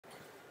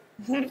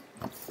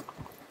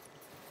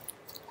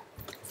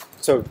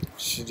So,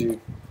 should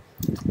you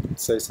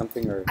say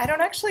something, or? I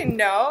don't actually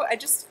know.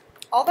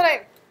 All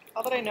that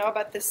I know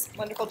about this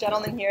wonderful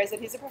gentleman here is that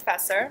he's a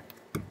professor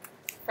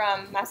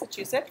from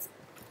Massachusetts,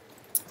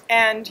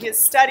 and he has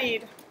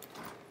studied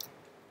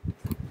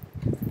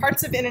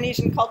parts of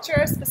Indonesian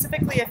culture,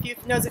 specifically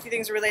knows a few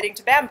things relating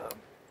to bamboo.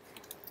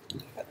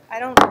 But I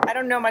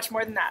don't know much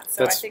more than that,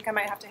 so I think I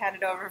might have to hand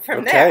it over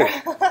from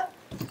there.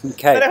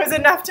 Okay. But it was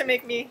enough to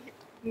make me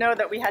know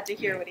that we had to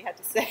hear what he had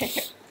to say.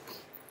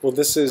 Well,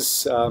 this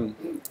is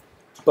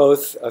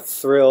both a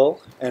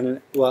thrill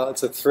and, well,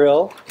 it's a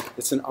thrill,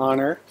 it's an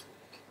honor,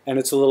 and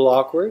it's a little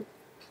awkward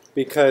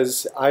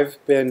because I've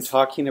been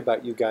talking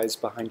about you guys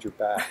behind your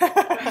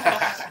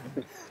back.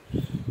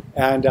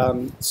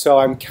 And so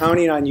I'm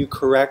counting on you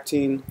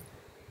correcting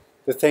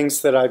the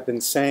things that I've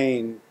been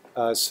saying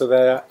so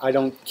that I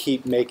don't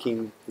keep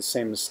making the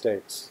same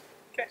mistakes.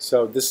 Okay.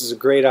 So this is a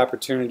great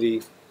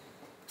opportunity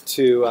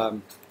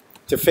to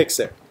fix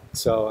it.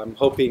 So I'm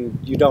hoping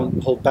you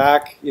don't hold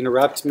back,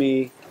 interrupt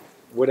me,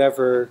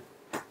 whatever.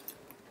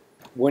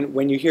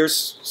 When you hear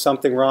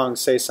something wrong,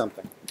 say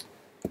something.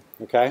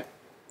 Okay?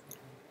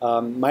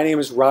 My name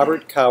is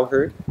Robert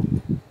Cowherd.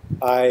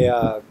 I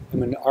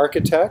am an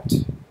architect,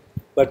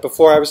 but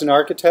before I was an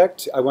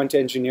architect, I went to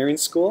engineering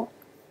school.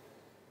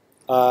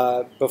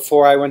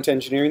 Before I went to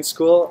engineering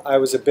school, I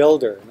was a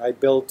builder. I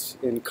built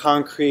in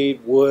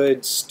concrete,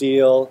 wood,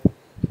 steel.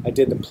 I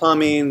did the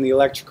plumbing, the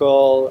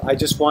electrical. I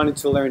just wanted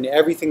to learn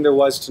everything there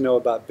was to know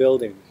about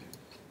building.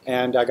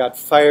 And I got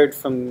fired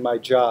from my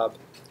job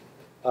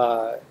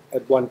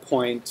at one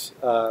point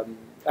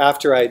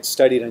after I had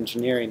studied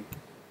engineering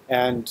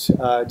and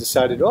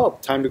decided, oh,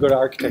 time to go to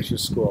architecture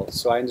school.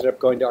 So I ended up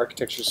going to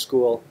architecture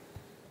school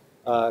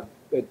at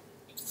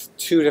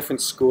 2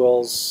 different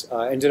schools.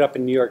 Ended up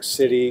in New York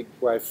City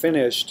where I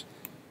finished.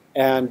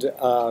 And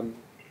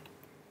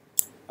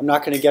I'm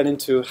not going to get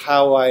into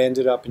how I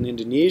ended up in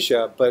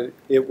Indonesia, but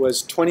it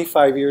was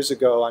 25 years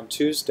ago on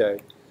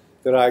Tuesday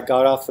that I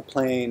got off the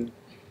plane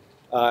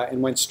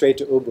and went straight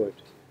to Ubud.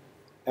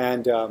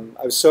 And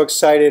I was so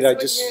excited. So what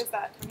year is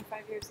that,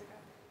 25 years ago?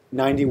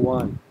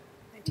 91.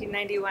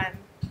 1991.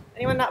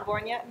 Anyone not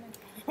born yet?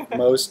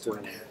 Most of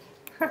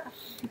them.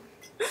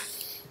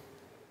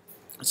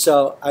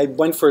 So I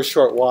went for a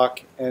short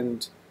walk,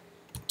 and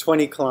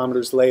 20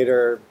 kilometers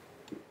later,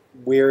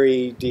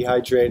 weary,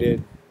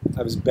 dehydrated,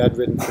 I was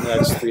bedridden for the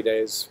next 3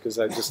 days because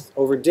I just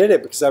overdid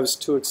it because I was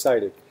too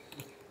excited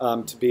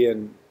to be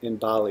in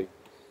Bali.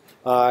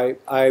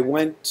 I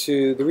went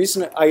to, the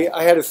reason,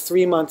 I had a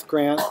 3-month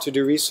grant to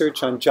do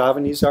research on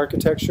Javanese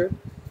architecture,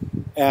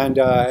 and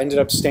I ended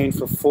up staying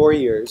for 4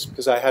 years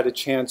because I had a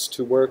chance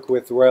to work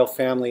with the royal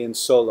family in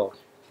Solo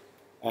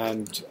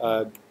and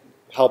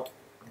help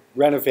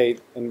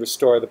renovate and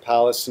restore the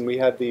palace. And we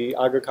had the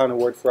Aga Khan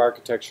Award for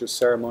Architecture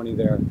ceremony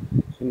there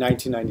in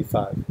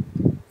 1995.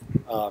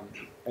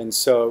 And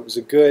so it was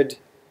a good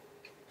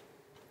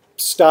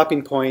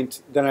stopping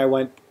point. Then I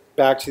went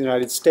back to the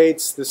United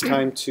States, this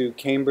time to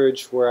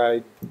Cambridge, where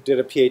I did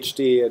a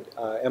PhD at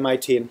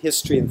MIT in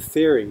history and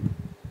theory.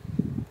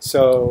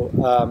 So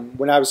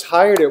when I was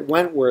hired at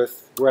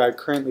Wentworth, where I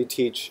currently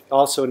teach,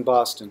 also in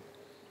Boston,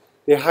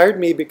 they hired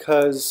me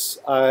because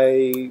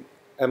I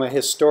am a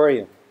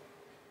historian.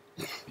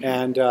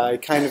 And I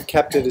kind of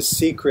kept it a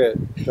secret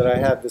that I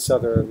had this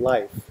other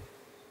life.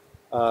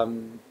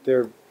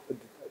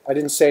 I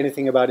didn't say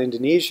anything about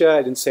Indonesia.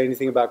 I didn't say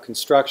anything about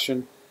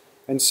construction.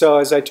 And so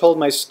as I told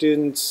my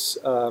students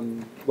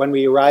when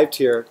we arrived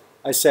here,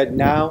 I said,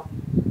 now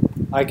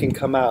I can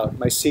come out.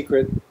 My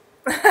secret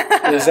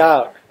is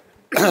out.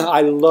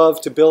 I love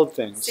to build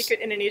things.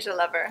 Secret Indonesia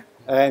lover.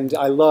 And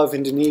I love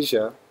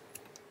Indonesia.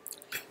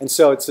 And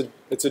so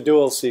it's a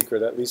dual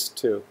secret, at least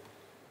 2.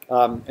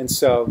 And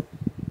so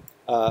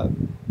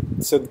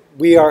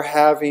we are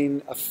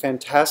having a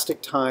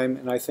fantastic time,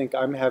 and I think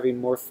I'm having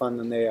more fun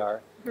than they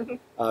are,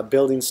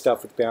 building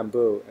stuff with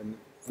bamboo. And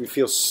we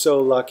feel so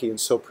lucky and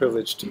so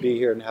privileged to be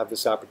here and have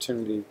this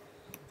opportunity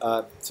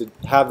to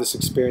have this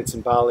experience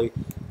in Bali.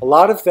 A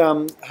lot of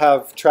them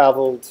have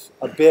traveled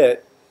a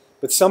bit,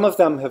 but some of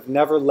them have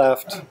never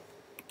left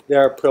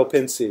their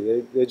province.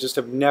 They just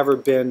have never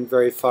been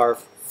very far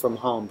from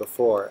home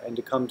before. And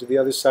to come to the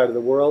other side of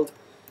the world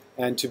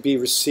and to be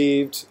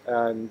received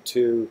and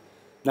to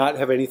not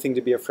have anything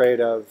to be afraid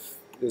of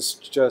is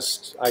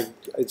just,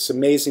 it's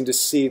amazing to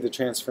see the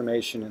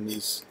transformation in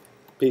these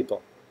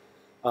people.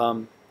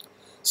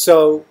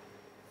 So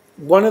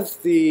one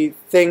of the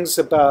things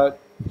about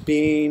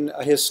being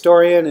a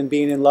historian and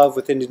being in love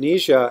with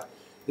Indonesia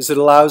is it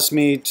allows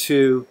me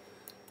to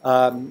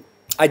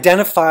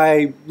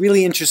identify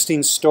really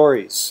interesting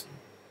stories.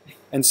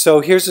 And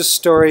so here's a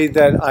story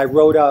that I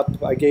wrote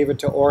up. I gave it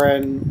to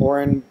Oren.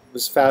 Oren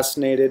was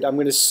fascinated. I'm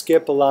going to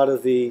skip a lot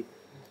of the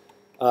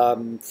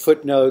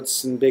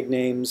footnotes and big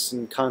names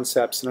and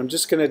concepts, and I'm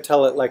just going to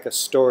tell it like a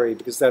story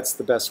because that's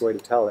the best way to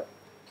tell it.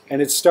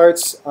 And it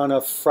starts on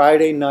a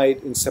Friday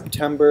night in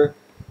September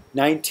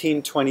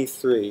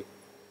 1923.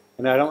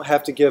 And I don't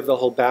have to give the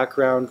whole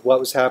background, what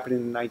was happening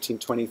in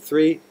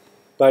 1923,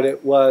 but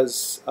it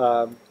was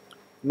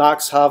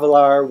Max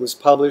Havelaar was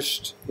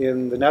published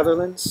in the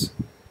Netherlands.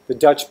 The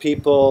Dutch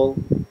people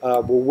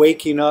were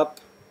waking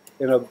up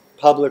in a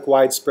public,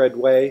 widespread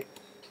way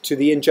to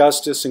the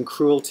injustice and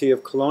cruelty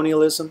of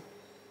colonialism.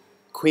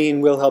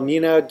 Queen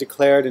Wilhelmina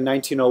declared in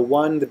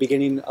 1901 the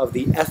beginning of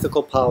the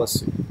ethical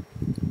policy.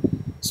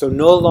 So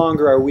no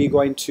longer are we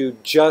going to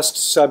just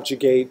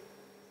subjugate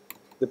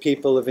the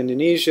people of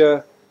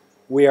Indonesia,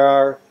 we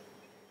are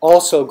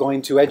also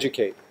going to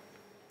educate.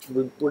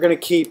 We're going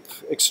to keep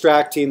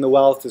extracting the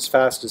wealth as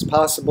fast as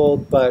possible,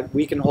 but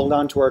we can hold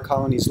on to our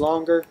colonies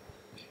longer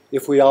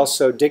if we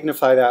also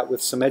dignify that with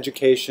some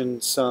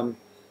education, some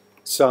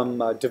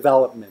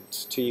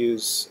development, to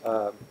use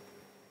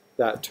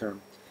that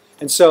term.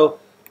 And so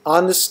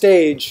on the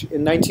stage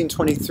in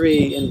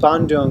 1923 in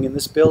Bandung, in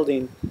this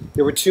building,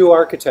 there were two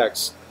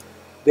architects.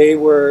 They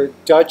were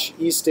Dutch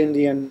East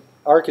Indian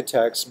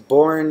architects,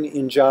 born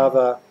in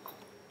Java,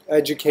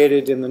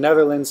 educated in the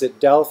Netherlands at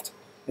Delft,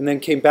 and then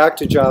came back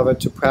to Java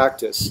to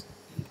practice.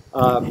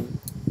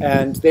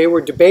 And they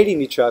were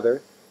debating each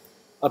other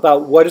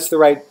about what is the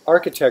right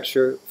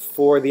architecture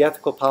for the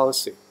ethical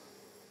policy.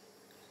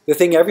 The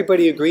thing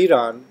everybody agreed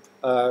on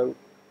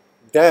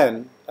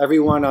then,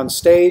 everyone on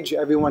stage,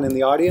 everyone in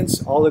the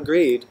audience, all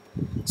agreed,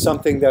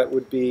 something that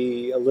would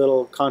be a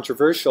little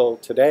controversial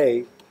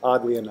today,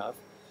 oddly enough,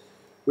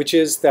 which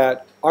is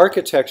that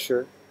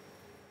architecture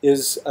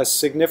is a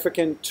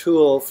significant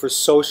tool for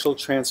social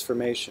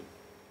transformation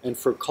and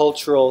for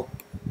cultural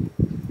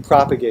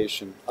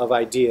propagation of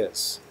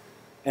ideas.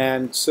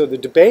 And so the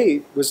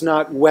debate was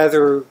not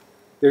whether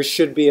there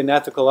should be an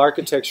ethical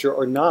architecture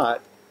or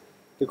not.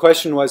 The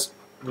question was,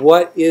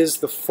 what is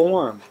the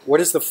form?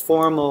 What is the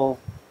formal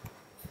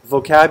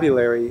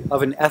vocabulary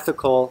of an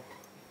ethical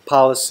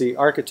policy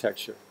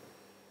architecture?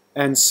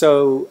 And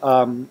so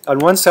on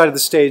one side of the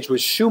stage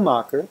was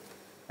Schumacher.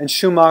 And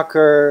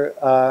Schumacher,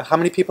 how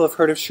many people have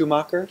heard of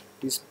Schumacher?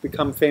 He's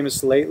become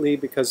famous lately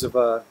because of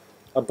a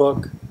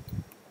book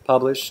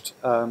published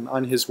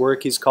on his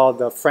work. He's called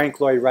the Frank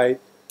Lloyd Wright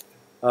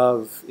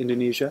of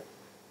Indonesia,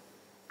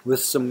 with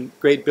some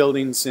great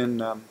buildings in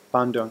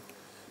Bandung.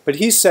 But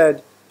he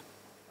said,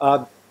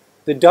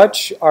 the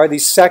Dutch are the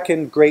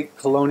second great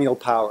colonial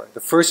power. The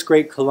first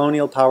great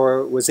colonial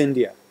power was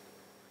India.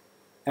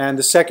 And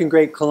the second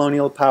great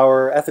colonial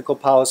power, ethical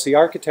policy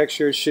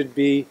architecture, should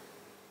be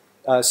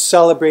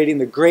celebrating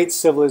the great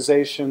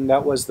civilization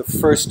that was the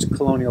first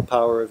colonial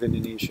power of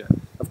Indonesia.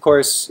 Of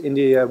course,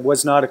 India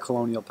was not a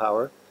colonial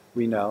power,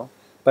 we know.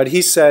 But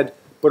he said,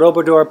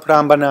 Borobudur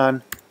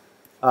Prambanan,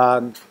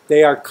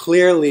 they are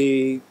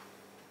clearly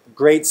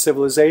great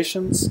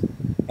civilizations,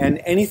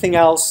 and anything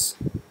else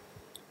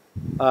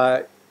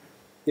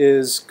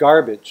is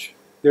garbage.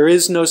 There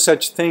is no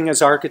such thing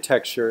as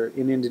architecture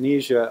in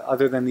Indonesia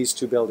other than these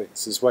two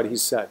buildings, is what he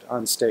said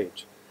on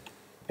stage.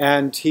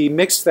 And he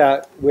mixed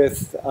that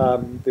with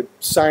the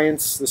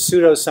science, the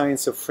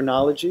pseudoscience of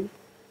phrenology.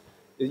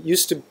 It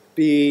used to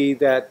be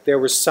that there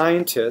were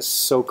scientists,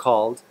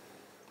 so-called,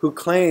 who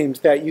claimed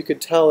that you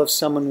could tell if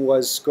someone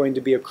was going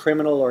to be a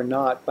criminal or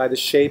not by the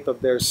shape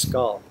of their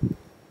skull.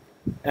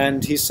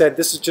 And he said,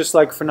 this is just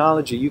like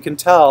phrenology. You can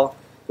tell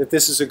that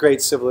this is a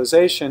great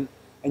civilization,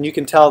 and you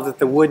can tell that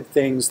the wood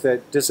things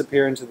that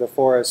disappear into the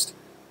forest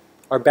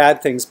are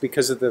bad things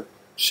because of the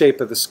shape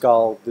of the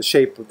skull, the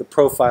shape of the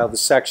profile, the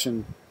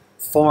section,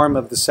 form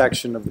of the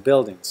section of the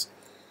buildings.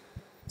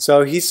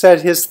 So he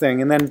said his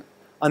thing. And then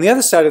on the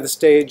other side of the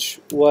stage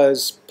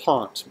was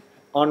Pont,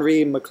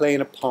 Henri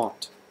Maclean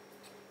Pont.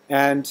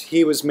 And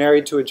he was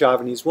married to a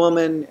Javanese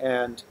woman,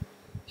 and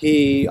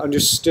he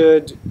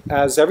understood,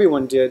 as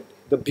everyone did,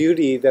 the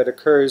beauty that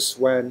occurs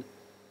when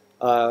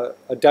a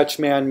Dutch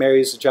man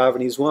marries a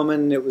Javanese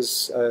woman. It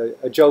was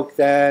a joke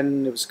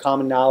then. It was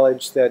common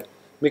knowledge that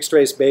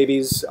mixed-race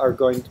babies are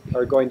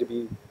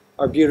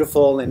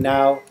beautiful. And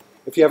now,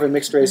 if you have a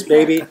mixed-race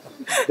baby,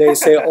 they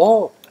say,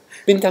 "Oh,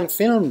 bintang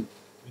film,"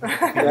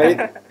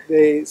 right?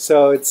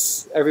 So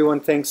everyone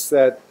thinks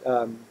that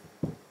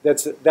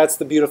that's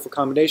the beautiful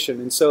combination.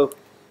 And so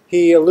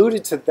he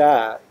alluded to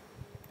that,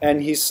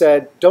 and he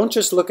said, don't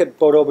just look at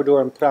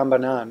Borobudur and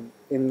Prambanan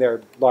in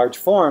their large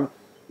form.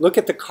 Look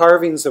at the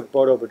carvings of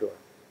Borobudur.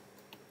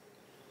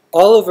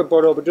 All over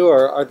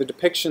Borobudur are the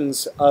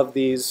depictions of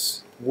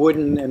these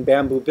wooden and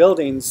bamboo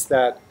buildings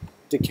that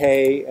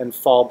decay and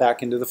fall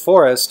back into the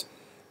forest.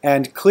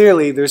 And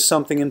clearly there's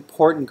something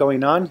important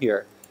going on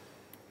here.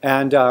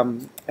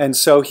 And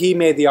so he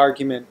made the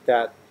argument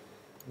that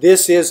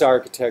this is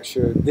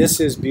architecture, this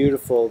is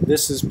beautiful,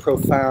 this is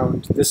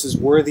profound, this is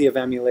worthy of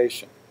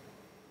emulation.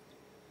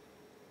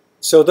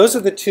 So those are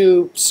the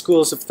two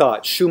schools of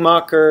thought.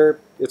 Schumacher,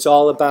 it's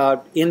all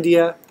about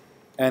India,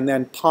 and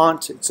then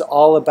Pont, it's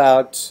all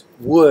about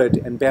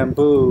wood and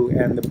bamboo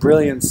and the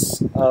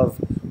brilliance of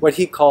what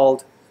he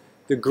called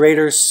the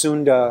Greater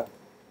Sunda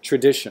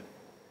tradition.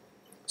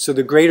 So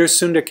the Greater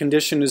Sunda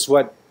condition is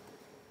what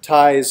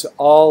ties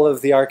all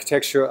of the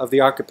architecture of the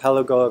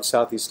archipelago of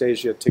Southeast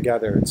Asia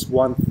together. It's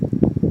one.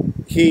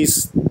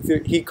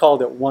 He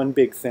called it one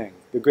big thing,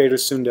 the Greater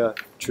Sunda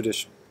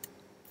tradition.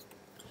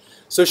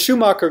 So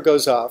Schumacher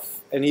goes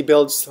off, and he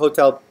builds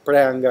Hotel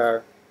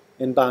Preangar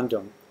in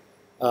Bandung.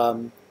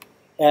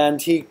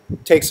 And he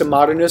takes a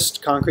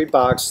modernist concrete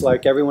box,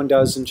 like everyone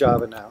does in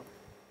Java now,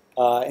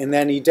 and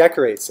then he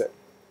decorates it.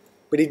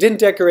 But he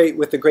didn't decorate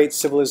with the great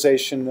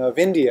civilization of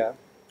India.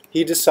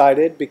 He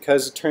decided,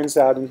 because it turns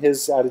out in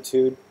his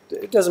attitude,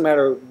 it doesn't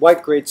matter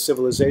what great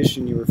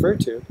civilization you refer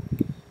to.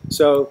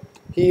 So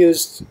he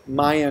used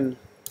the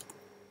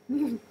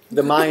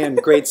Mayan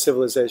great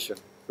civilization,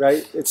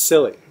 right? It's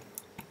silly.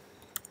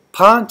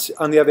 Pont,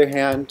 on the other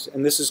hand,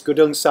 and this is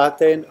Gedung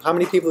Sate. How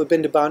many people have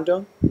been to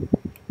Bandung?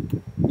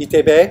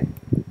 ITB?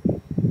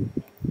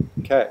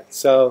 Okay,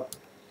 so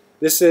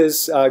this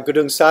is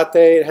Gedung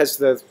Sate. It has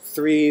the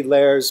 3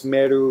 layers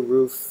Meru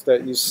roof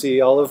that you see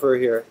all over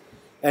here.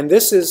 And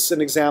this is an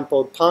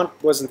example. Pont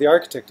wasn't the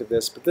architect of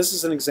this, but this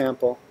is an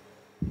example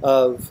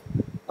of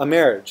a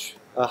marriage,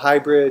 a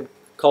hybrid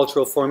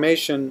cultural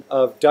formation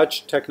of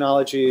Dutch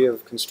technology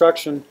of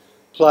construction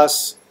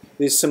plus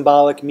these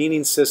symbolic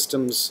meaning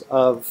systems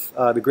of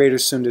the Greater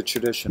Sunda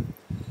tradition.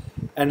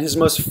 And his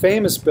most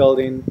famous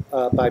building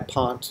by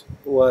Pont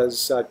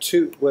was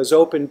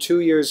opened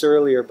 2 years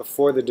earlier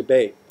before the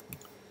debate.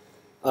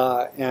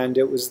 And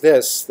it was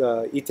this,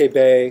 the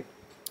ITB.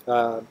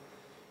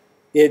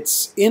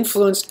 It's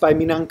influenced by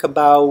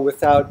Minangkabau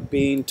without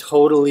being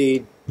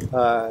totally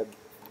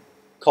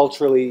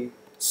culturally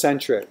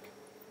centric.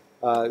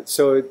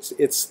 So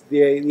it's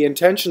the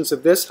intentions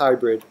of this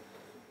hybrid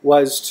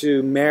was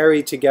to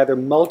marry together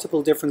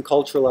multiple different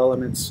cultural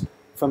elements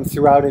from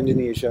throughout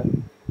Indonesia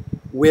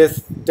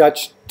with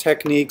Dutch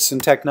techniques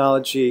and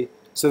technology.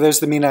 So there's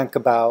the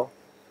Minangkabau,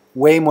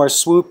 way more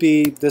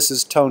swoopy. This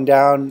is toned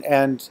down,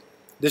 and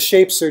the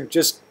shapes are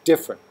just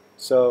different.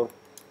 So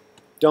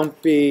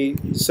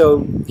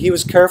so he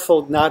was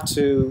careful not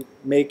to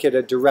make it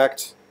a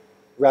direct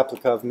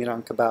replica of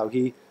Minangkabau.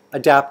 He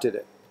adapted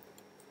it.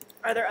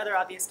 Are there other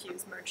obvious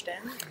cues merged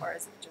in, or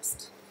is it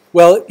just...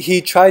 Well,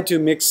 he tried to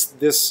mix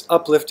this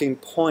uplifting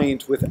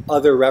point with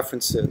other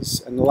references,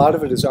 and a lot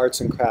of it is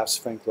arts and crafts,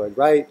 Frank Lloyd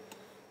Wright,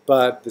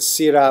 but the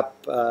sirap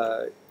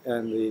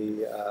and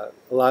a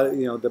lot of,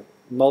 the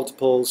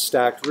multiple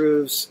stacked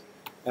roofs,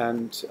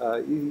 and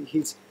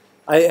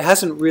it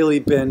hasn't really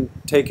been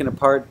taken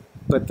apart,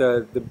 but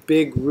the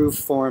big roof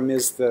form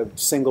is the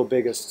single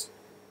biggest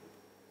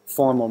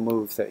formal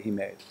move that he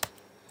made.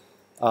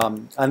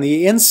 On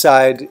the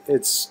inside,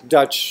 it's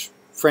Dutch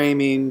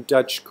framing,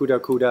 Dutch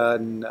kuda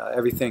and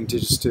everything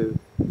to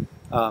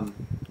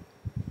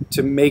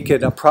make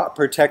it a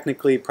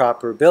technically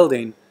proper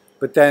building.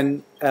 But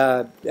then,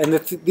 and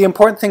the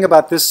important thing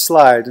about this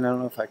slide, and I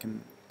don't know if I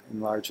can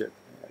enlarge it.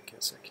 I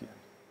guess I can.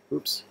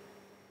 Oops.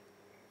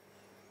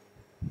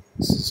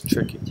 This is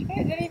tricky. Did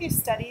any of you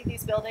study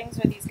these buildings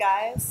or these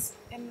guys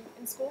in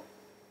school?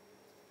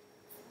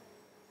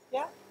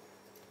 Yeah?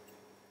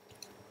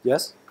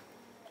 Yes?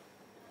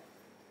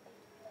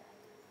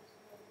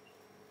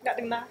 Nggak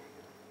dengar.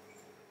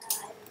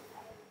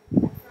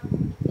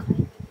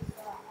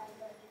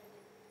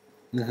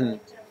 Mm-hmm.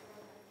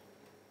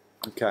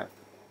 Okay.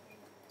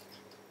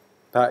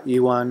 Pak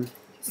Iwan. Did you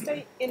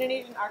study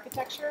Indonesian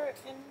architecture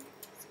in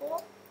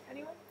school?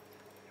 Anyone?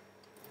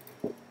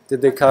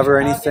 Did they cover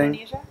Of anything?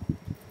 Indonesia?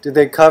 Did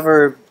they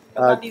cover...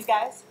 About these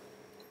guys?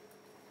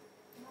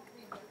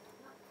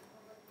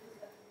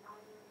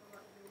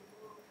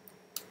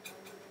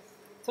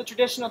 So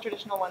traditional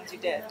ones you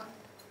did.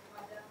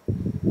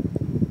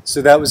 So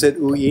that was at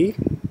UI?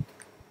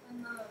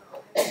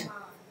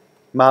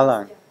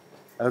 Malang.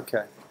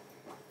 Okay.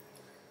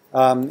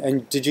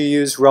 And did you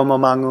use Romo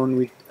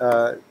Mangun,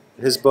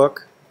 his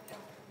book?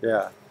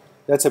 Yeah.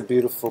 That's a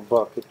beautiful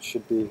book. It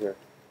should be here.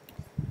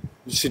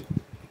 You should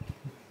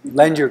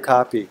lend your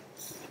copy.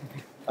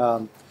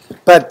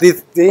 But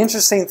the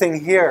interesting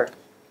thing here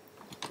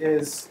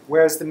is,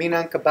 whereas the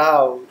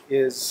Minangkabau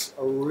is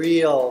a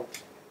real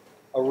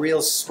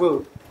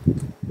swoop,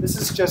 this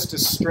is just a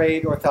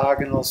straight,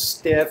 orthogonal,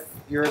 stiff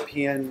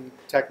European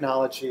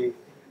technology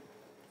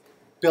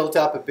built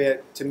up a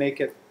bit to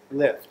make it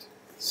lift.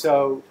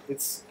 So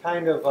it's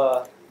kind of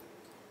a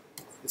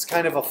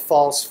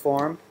false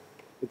form.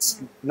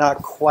 It's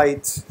not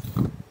quite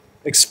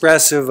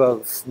expressive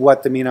of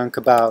what the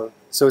Minangkabau.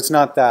 So it's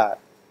not that.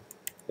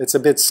 It's a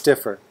bit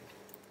stiffer.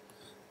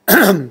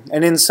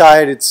 And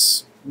inside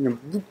it's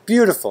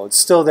beautiful. It's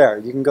still there.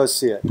 You can go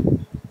see it.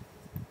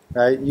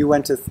 Right? You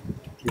went to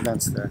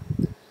events there.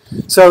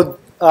 So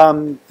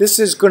this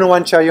is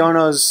Gunawan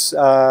Cahyono's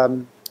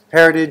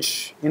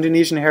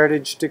Indonesian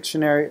Heritage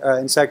Dictionary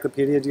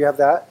Encyclopedia. Do you have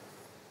that?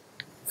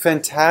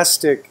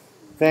 Fantastic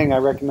thing. I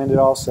recommend it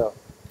also.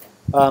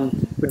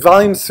 But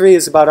volume 3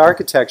 is about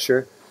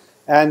architecture,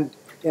 and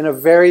in a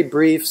very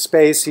brief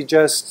space, a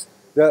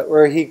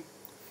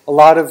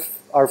lot of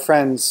our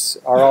friends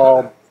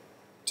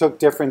took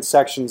different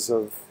sections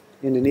of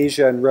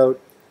Indonesia and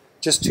wrote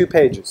just 2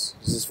 pages.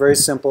 This is very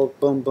simple,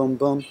 boom, boom,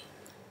 boom.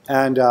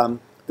 And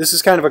this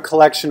is kind of a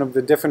collection of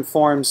the different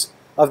forms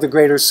of the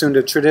Greater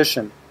Sunda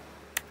tradition.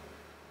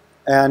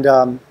 And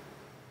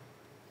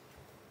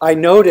I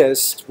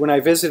noticed when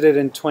I visited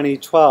in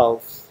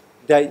 2012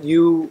 that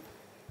you,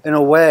 in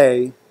a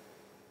way,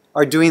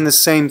 are doing the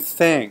same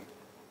thing.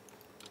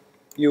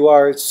 You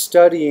are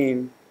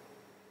studying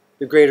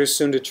the Greater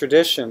Sunda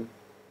tradition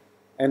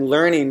and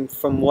learning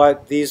from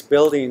what these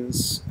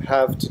buildings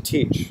have to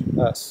teach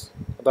us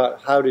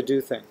about how to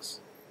do things.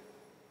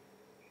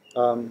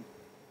 And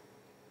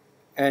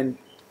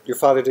your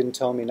father didn't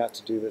tell me not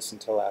to do this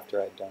until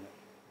after I'd done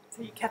it.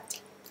 So you kept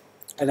it.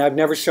 And I've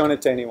never shown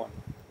it to anyone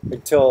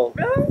until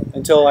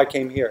Really? I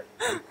came here.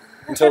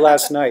 Until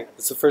last night.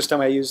 It's the first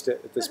time I used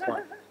it at this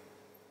point.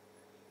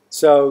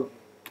 So,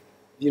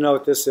 you know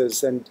what this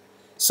is. And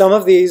some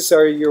of these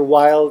are your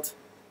wild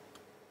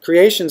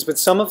creations, but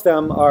some of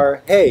them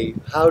are, hey,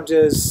 how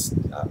do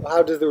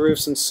the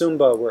roofs in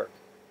Sumba work?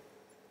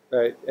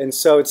 Right? And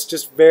so it's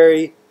just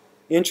very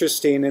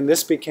interesting. And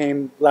this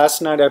became,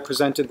 last night I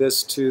presented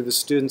this to the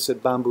students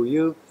at Bamboo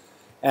U,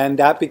 and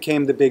that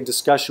became the big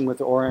discussion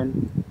with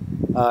Oren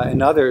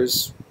and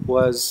others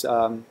was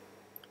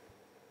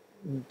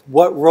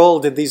what role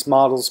did these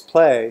models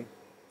play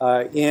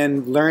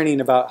in learning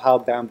about how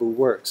bamboo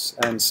works?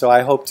 And so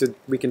I hope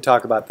we can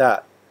talk about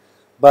that.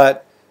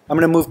 But I'm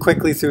going to move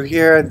quickly through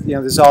here. You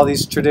know, there's all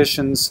these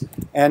traditions,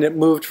 and it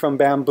moved from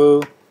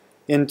bamboo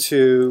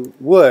into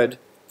wood.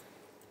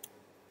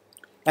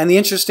 And the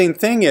interesting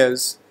thing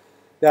is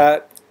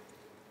that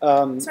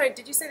Sorry,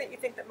 did you say that you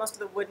think that most of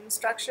the wooden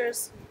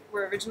structures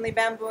were originally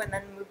bamboo and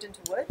then moved into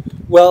wood?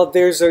 well,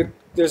 there's a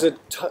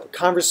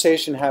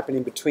conversation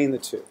happening between the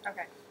two.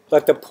 Okay.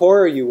 But the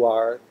poorer you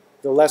are,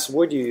 the less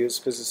wood you use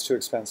because it's too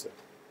expensive.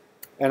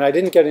 And I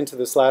didn't get into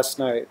this last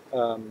night.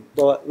 Well,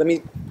 let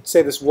me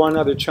say this one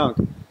other chunk.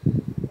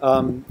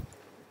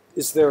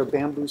 Is there a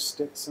bamboo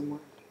stick somewhere?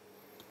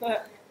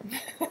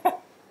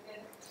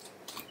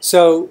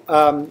 So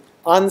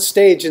on the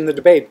stage in the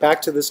debate,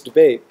 back to this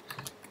debate,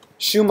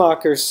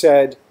 Schumacher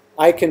said,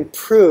 I can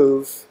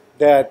prove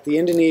that the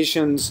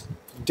Indonesians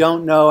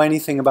don't know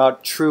anything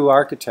about true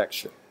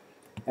architecture.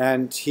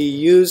 And he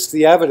used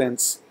the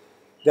evidence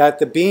that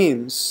the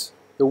beams,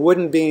 the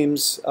wooden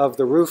beams of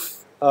the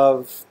roof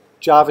of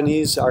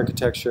Javanese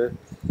architecture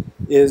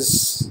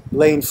is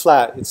laying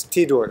flat. It's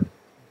tidur,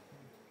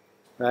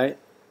 right?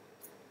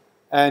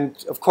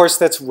 And of course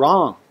that's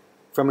wrong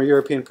from a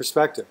European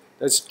perspective.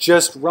 That's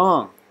just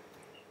wrong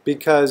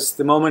because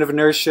the moment of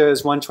inertia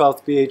is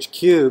 1/12 bh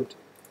cubed,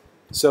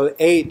 so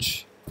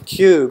h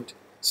cubed,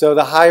 so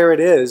the higher it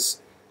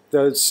is,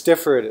 the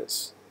stiffer it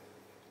is.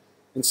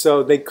 And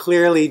so they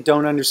clearly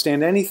don't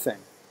understand anything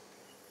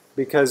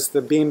because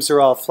the beams are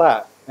all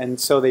flat, and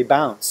so they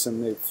bounce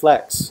and they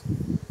flex.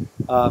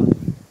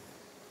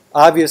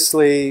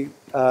 Obviously,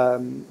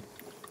 and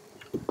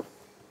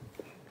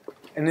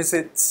is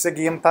it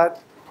segi empat?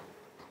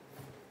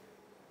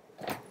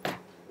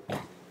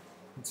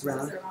 It's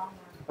round.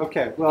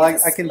 Okay, well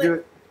I can do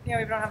it. Yeah,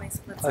 we don't have any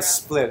splits A around.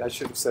 split. I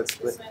should have said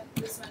split.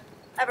 This one.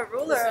 I have a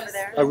ruler over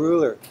there. A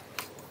ruler.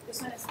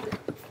 This one is split.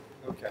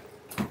 Okay.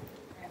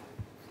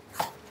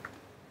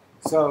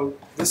 So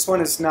this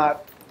one is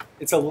not.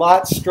 It's a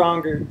lot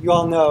stronger. You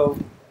all know,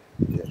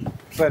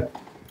 but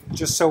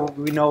just so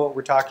we know what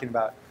we're talking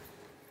about.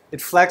 It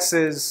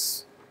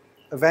flexes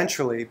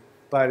eventually,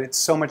 but it's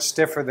so much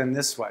stiffer than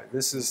this way.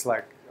 This is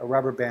like a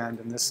rubber band,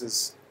 and this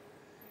is,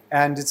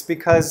 and it's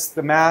because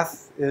the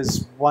math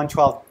is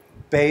 1/12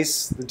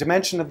 base, the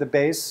dimension of the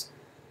base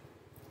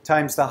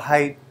times the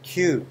height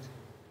cubed.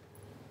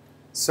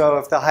 So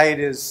if the height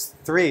is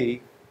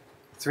 3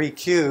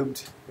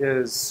 cubed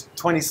is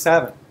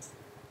 27.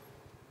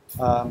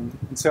 And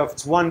so if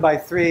it's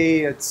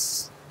 1/3,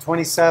 it's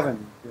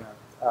 27. You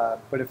know.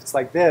 But if it's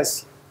like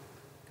this,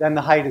 then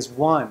the height is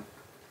 1.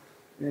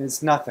 And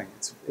it's nothing.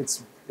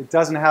 It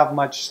doesn't have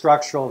much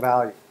structural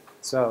value.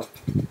 So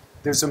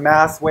there's a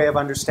math way of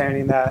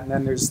understanding that, and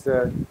then there's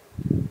the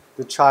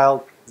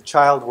child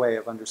way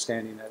of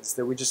understanding it, is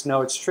that we just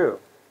know it's true.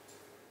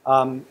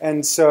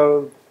 And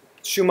so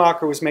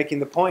Schumacher was making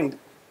the point,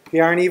 they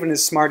aren't even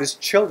as smart as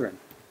children.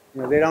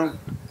 You know, they don't.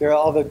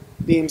 All the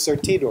beams are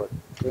tidur.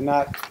 They're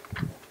not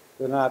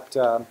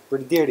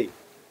berdiri.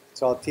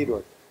 It's all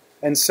tidur.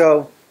 And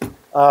so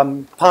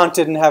Pont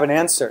didn't have an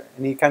answer,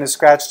 and he kind of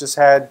scratched his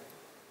head.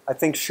 I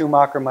think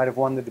Schumacher might have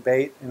won the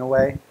debate in a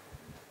way.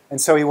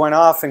 And so he went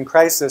off in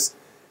crisis.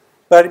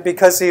 But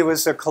because he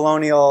was a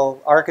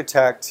colonial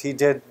architect, he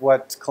did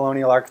what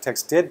colonial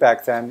architects did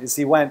back then, is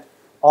he went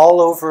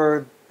all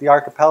over the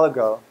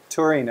archipelago,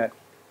 touring it,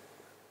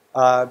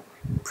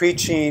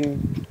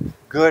 preaching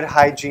good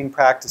hygiene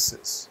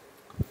practices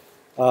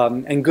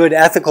and good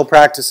ethical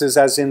practices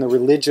as in the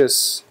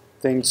religious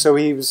thing. So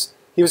he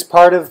was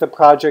part of the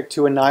project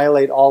to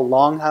annihilate all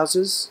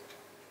longhouses.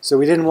 So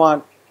we didn't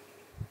want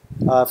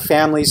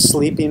families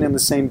sleeping in the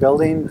same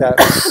building. That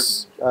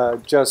was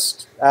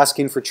just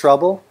asking for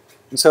trouble.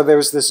 And so there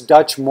was this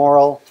Dutch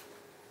moral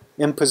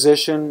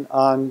imposition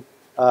on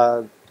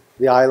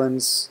the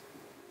islands.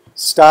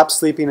 Stop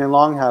sleeping in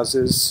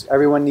longhouses.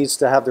 Everyone needs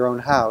to have their own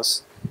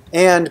house.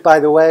 And, by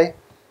the way,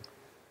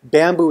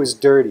 bamboo is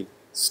dirty.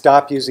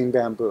 Stop using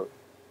bamboo.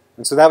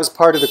 And so that was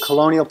part of the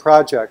colonial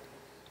project,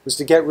 was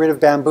to get rid of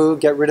bamboo,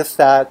 get rid of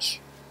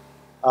thatch,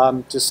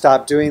 just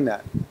stopped doing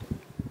that.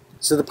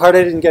 So the part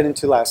I didn't get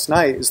into last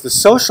night is the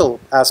social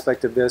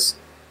aspect of this,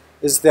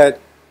 is that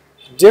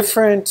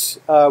different,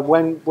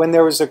 when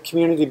there was a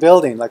community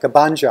building, like a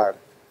banjar,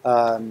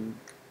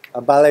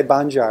 a ballet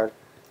banjar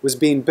was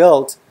being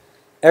built,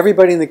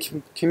 everybody in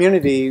the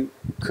community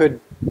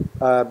could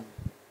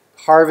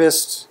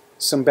harvest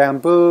some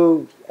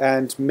bamboo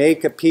and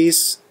make a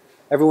piece.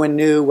 Everyone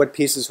knew what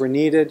pieces were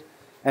needed,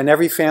 and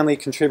every family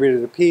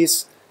contributed a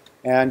piece.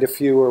 And if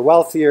you were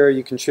wealthier,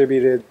 you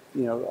contributed,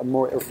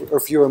 or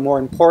if you were more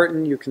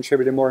important, you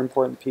contributed a more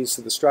important piece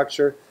of the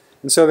structure.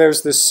 And so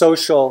there's this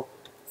social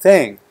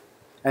thing,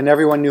 and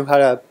everyone knew how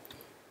to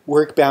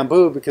work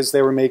bamboo because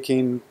they were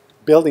making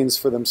buildings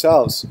for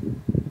themselves.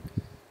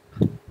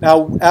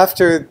 Now,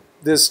 after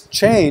this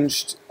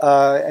changed,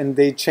 and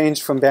they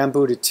changed from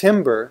bamboo to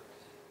timber,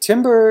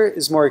 timber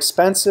is more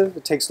expensive,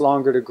 it takes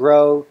longer to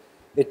grow,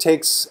 it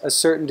takes a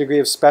certain degree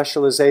of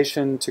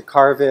specialization to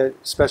carve it,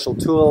 special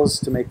tools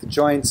to make the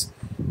joints,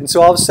 and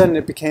so all of a sudden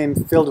it became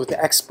filled with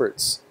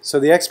experts. So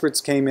the experts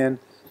came in,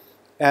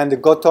 and the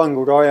gotong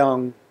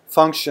royong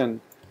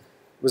function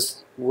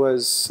was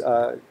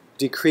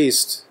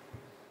decreased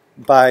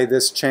by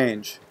this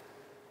change.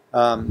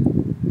 But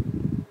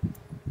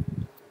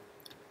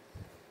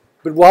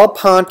while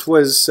Pont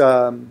was,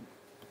 so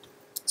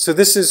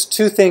this is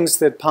two things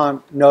that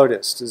Pont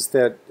noticed, is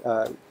that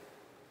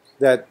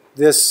that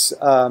this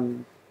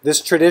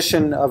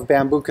tradition of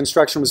bamboo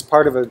construction was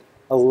part of an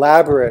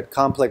elaborate,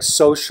 complex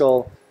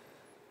social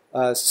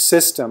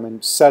system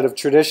and set of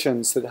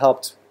traditions that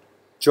helped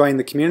join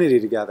the community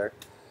together.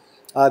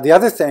 The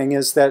other thing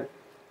is that,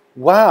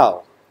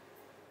 wow,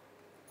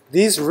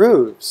 these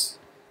roofs,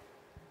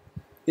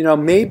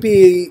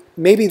 maybe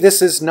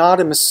this is not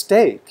a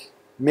mistake.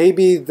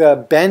 Maybe the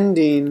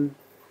bending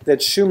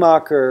that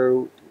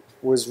Schumacher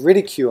was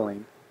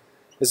ridiculing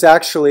is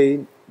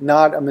actually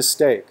not a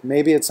mistake.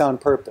 Maybe it's on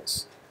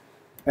purpose.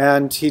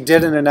 And he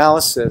did an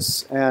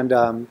analysis,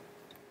 and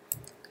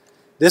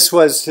this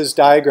was his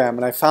diagram.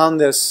 And I found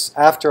this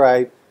after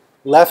I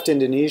left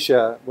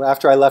Indonesia.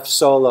 After I left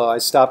Solo, I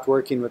stopped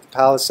working with the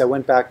palace. I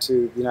went back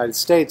to the United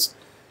States,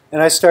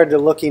 and I started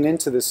looking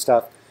into this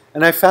stuff.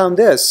 And I found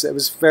this. It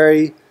was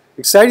very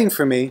exciting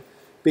for me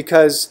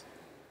because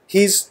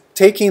he's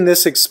taking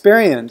this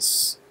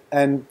experience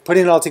and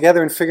putting it all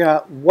together and figuring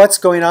out what's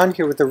going on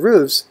here with the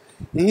roofs.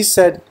 And he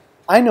said,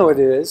 I know what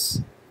it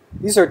is.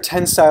 These are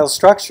tensile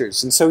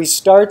structures. And so he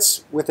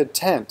starts with a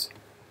tent.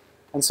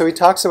 And so he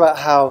talks about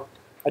how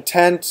a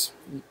tent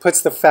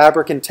puts the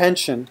fabric in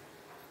tension,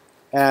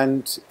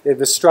 and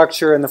the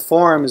structure and the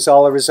form is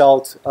all a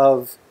result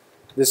of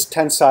this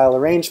tensile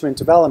arrangement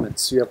of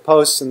elements. You have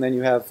posts, and then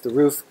you have the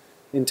roof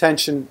in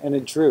tension, and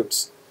it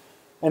droops.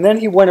 And then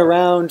he went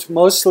around,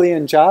 mostly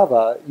in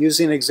Java,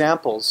 using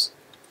examples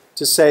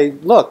to say,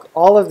 look,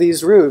 all of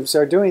these roofs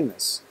are doing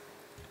this.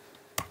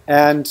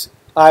 And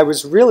I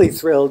was really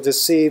thrilled to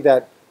see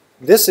that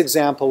this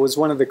example was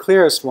one of the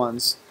clearest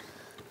ones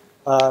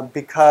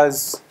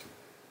because,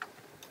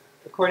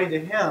 according to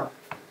him,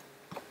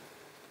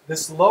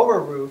 this lower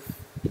roof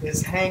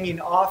is hanging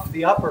off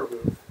the upper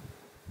roof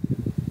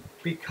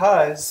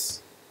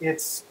because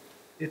it's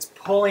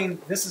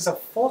pulling, this is a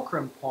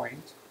fulcrum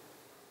point,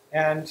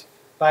 and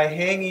by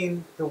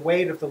hanging the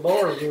weight of the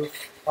lower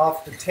roof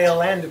off the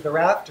tail end of the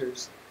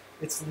rafters,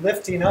 it's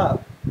lifting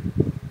up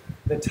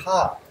the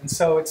top. And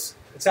so it's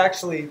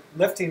actually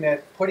lifting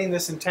it, putting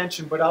this in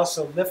tension, but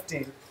also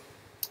lifting.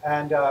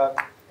 And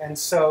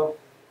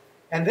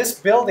this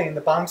building,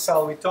 the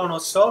Bangsal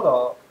Witono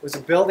Solo, was a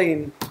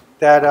building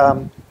that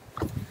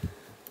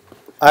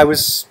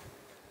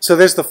so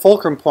there's the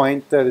fulcrum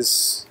point that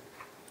is,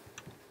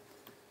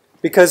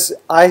 because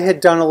I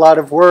had done a lot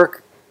of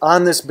work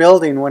on this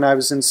building when I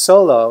was in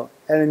Solo,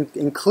 and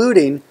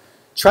including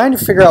trying to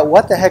figure out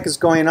what the heck is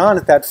going on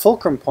at that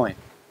fulcrum point.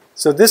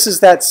 So this is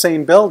that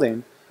same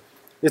building.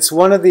 It's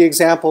one of the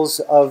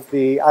examples of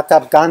the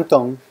atap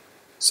gantong.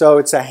 So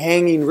it's a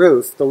hanging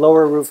roof. The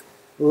lower roof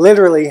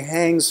literally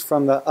hangs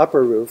from the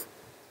upper roof.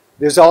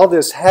 There's all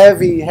this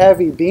heavy,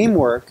 heavy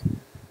beamwork,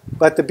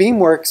 but the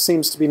beamwork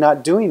seems to be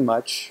not doing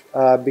much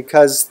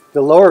because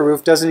the lower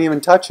roof doesn't even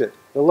touch it.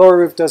 The lower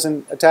roof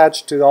doesn't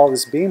attach to all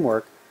this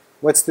beamwork.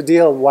 What's the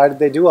deal? Why did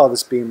they do all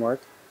this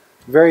beamwork?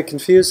 Very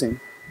confusing.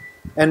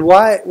 And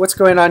what's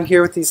going on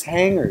here with these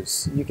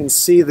hangers? You can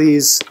see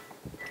these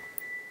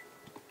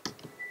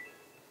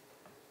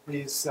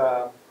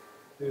they're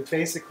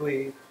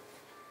basically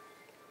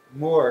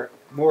more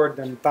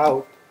than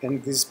bout,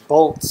 and these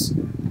bolts.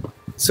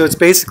 So it's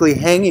basically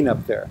hanging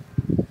up there.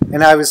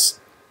 And I was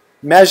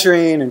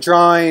measuring and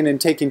drawing and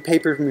taking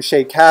paper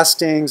mache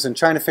castings and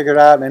trying to figure it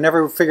out, and I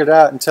never figured it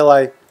out until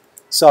I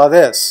saw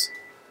this.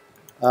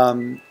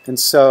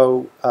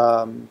 So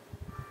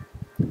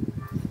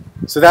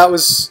that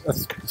was a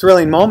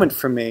thrilling moment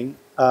for me.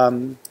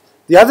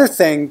 The other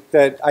thing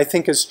that I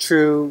think is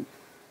true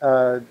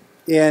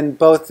in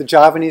both the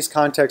Javanese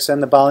context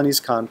and the Balinese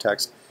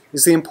context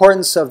is the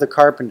importance of the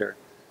carpenter.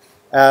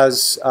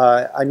 As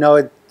I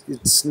know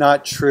it's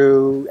not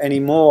true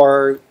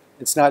anymore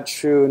It's not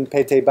true in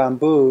Pete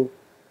Bamboo.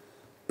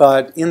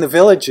 But in the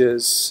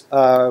villages,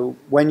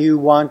 when you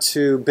want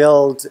to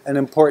build an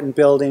important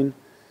building,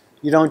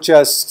 you don't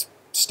just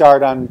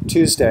start on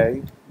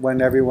Tuesday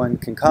when everyone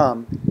can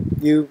come.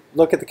 You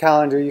look at the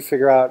calendar, you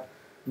figure out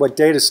what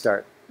day to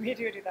start. We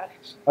do that,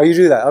 actually. Oh, you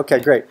do that? Okay,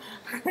 great.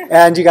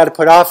 And you got to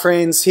put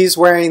offerings. He's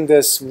wearing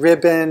this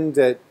ribbon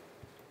that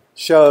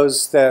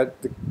shows that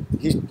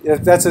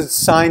that's a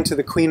sign to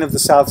the Queen of the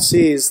South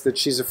Seas that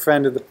she's a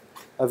friend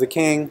of the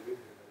king.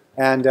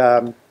 And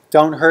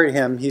don't hurt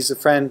him. He's a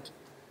friend.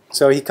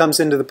 So he comes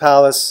into the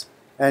palace,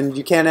 and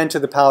you can't enter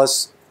the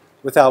palace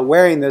without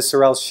wearing this,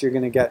 or else you're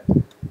going to get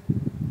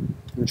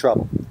in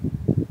trouble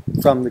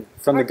from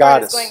the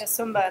goddess. Going to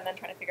Sumba and then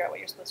trying to figure out what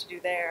you're supposed to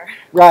do there.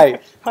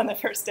 Right. On the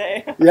first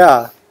day.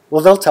 Yeah.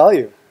 Well, they'll tell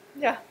you.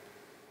 Yeah.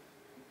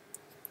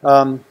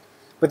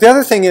 But the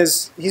other thing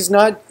is, he's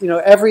not,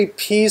 every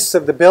piece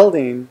of the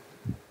building,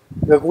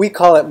 we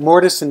call it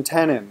mortise and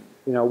tenon,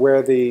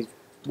 where the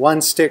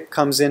one stick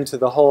comes into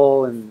the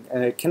hole and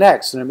it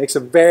connects, and it makes a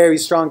very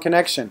strong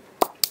connection.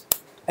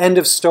 End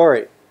of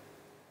story.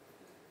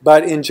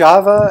 But in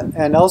Java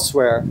and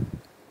elsewhere,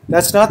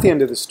 that's not the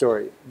end of the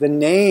story. The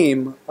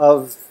name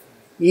of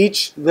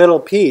each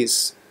little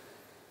piece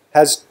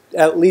has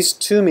at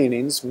least two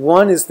meanings.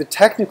 One is the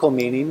technical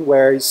meaning,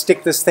 where you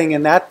stick this thing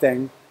in that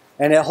thing,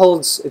 and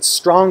it's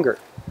stronger.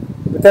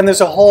 But then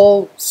there's a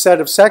whole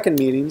set of second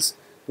meanings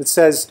that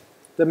says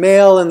the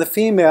male and the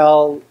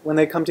female, when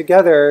they come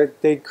together,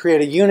 they create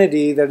a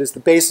unity that is the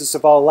basis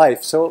of all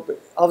life. So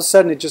all of a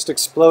sudden it just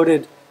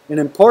exploded in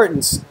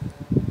importance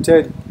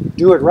to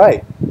do it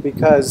right,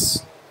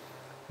 because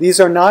these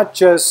are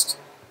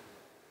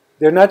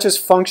they're not just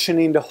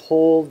functioning to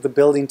hold the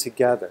building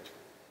together.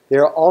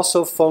 They're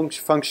also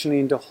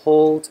functioning to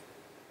hold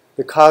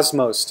the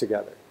cosmos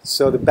together.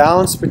 So the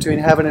balance between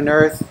heaven and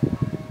earth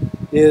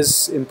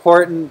is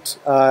important,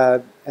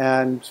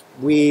 and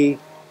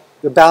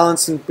the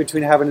balance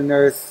between heaven and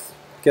earth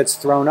gets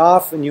thrown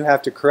off, and you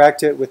have to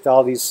correct it with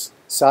all these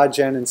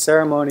sajen and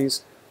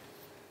ceremonies.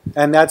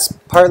 And that's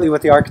partly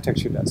what the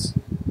architecture does.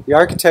 The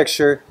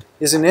architecture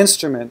is an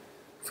instrument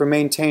for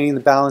maintaining the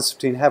balance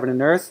between heaven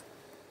and earth.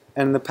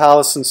 And in the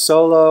palace in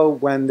Solo,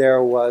 when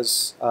there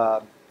was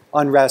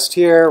unrest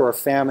here, or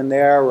famine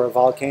there, or a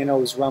volcano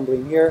was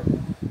rumbling here,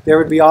 there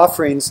would be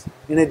offerings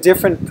in a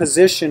different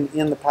position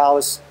in the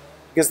palace,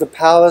 because the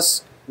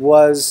palace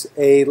was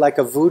like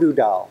a voodoo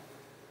doll.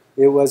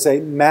 It was a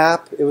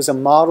map, it was a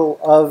model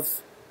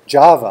of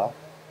Java.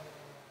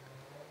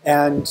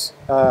 And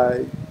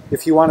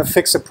if you want to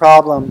fix a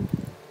problem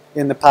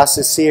in the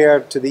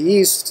Pasisir to the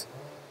east,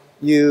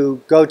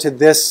 you go to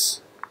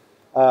this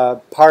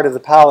part of the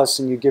palace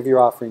and you give your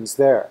offerings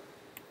there.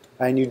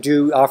 And you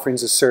do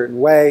offerings a certain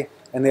way,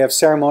 and they have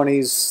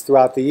ceremonies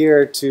throughout the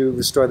year to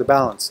restore the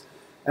balance.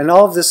 And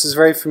all of this is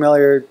very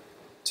familiar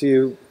to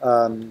you.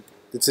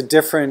 It's a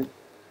different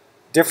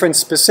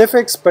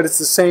specifics, but it's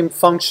the same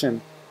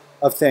function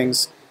of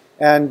things.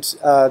 And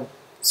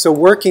so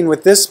working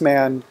with this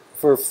man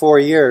for 4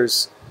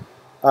 years,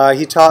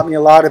 he taught me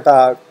a lot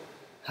about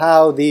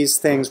how these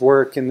things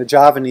work in the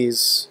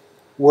Javanese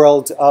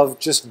world of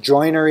just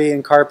joinery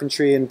and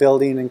carpentry and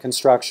building and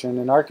construction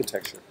and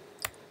architecture.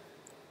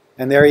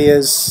 And there he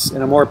is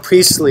in a more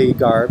priestly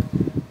garb.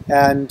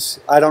 And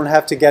I don't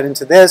have to get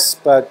into this,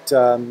 but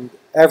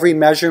every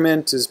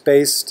measurement is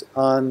based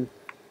on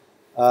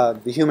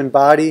the human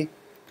body.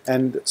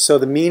 And so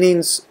the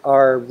meanings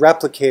are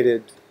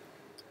replicated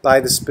by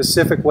the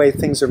specific way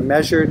things are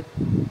measured,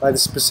 by the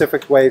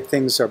specific way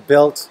things are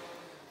built.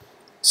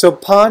 So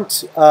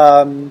Pont,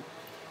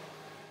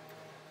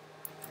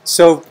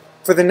 so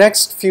for the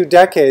next few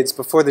decades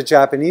before the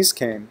Japanese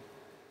came,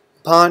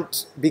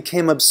 Pont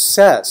became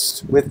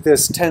obsessed with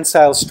this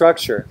tensile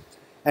structure.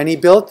 And he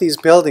built these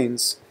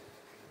buildings,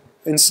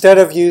 instead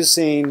of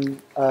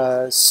using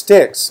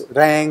sticks,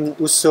 rang,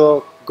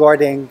 uso,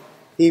 gording,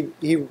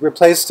 he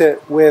replaced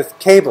it with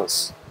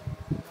cables.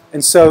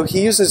 And so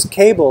he uses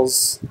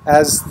cables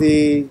as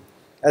the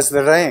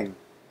rang.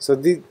 So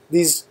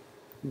these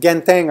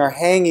genteng are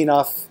hanging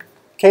off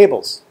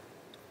cables.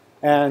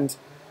 And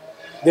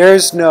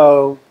there's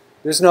no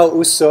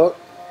usuk,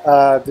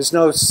 there's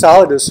no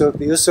solid usuk,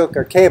 the usuk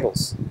are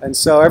cables. And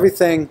so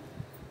everything,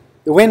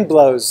 the wind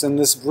blows and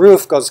this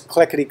roof goes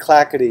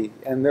clickety-clackety,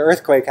 and the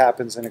earthquake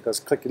happens and it goes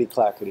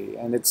clickety-clackety.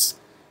 And it's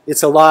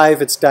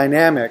alive, it's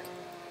dynamic,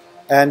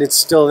 and it's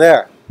still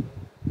there.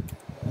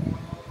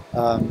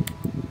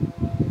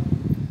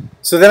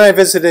 So then I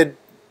visited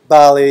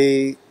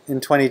Bali in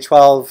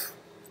 2012,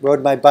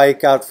 rode my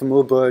bike out from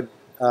Ubud.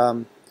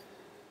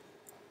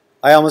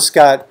 I almost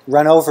got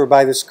run over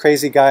by this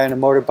crazy guy on a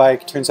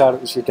motorbike. Turns out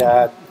it was your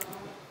dad.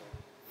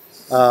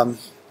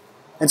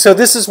 And so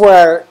this is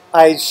where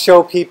I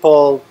show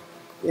people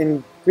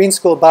in Green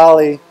School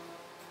Bali,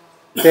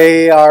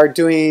 they're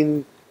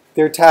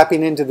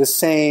tapping into the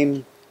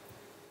same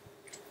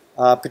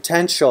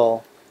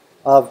potential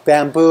of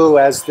bamboo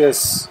as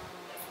this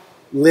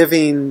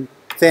living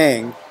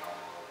thing.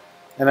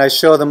 And I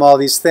show them all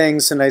these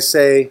things, and I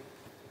say,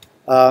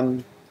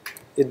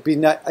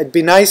 it'd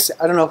be nice.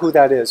 I don't know who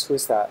that is.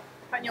 Who's that?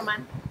 Pak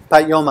Nyoman.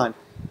 Pat Yoman.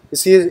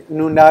 Is he an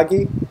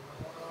undagi?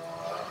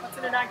 What's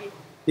an unagi?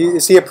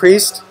 Is he a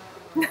priest?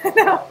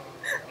 No.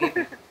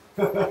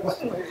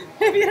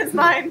 Maybe in his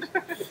mind.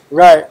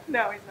 Right.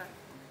 No, he's not.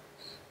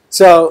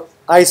 So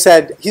I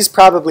said, he's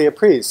probably a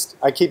priest.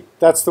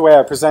 That's the way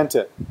I present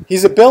it.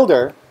 He's a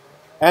builder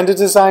and a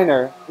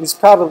designer. He's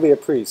probably a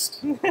priest.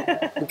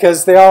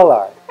 Because they all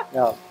are.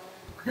 No.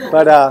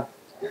 But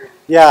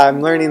yeah,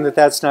 I'm learning that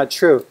that's not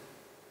true.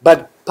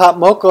 But Pat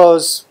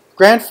Moko's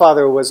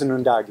grandfather was an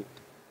undagi.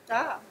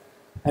 Ah.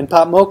 And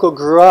Pat Moko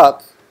grew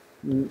up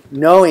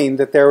knowing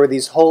that there were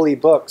these holy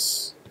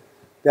books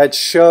that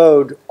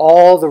showed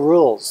all the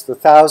rules, the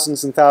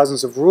thousands and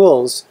thousands of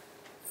rules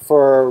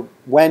for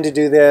when to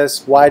do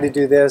this, why to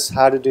do this,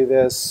 how to do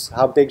this,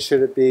 how big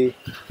should it be.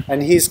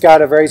 And he's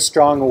got a very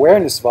strong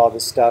awareness of all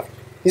this stuff.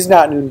 He's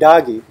not an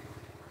undagi,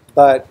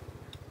 but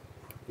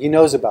he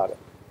knows about it.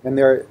 And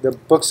the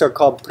books are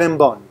called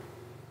Primbon.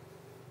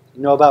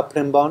 You know about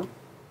Primbon?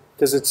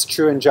 Because it's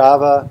true in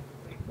Java.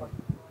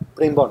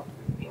 Primbon.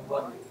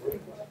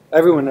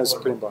 Everyone knows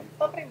Primbon.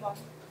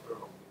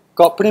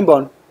 Kok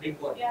Primbon?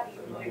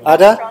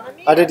 Ada?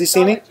 Ada di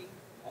sini?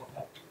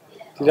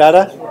 Tidak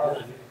ada?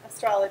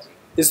 Astrology.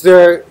 Is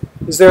there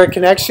a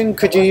connection?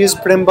 Could you use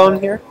Primbon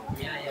here?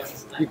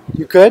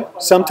 You could?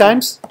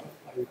 Sometimes?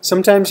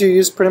 Sometimes you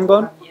use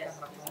Primbon?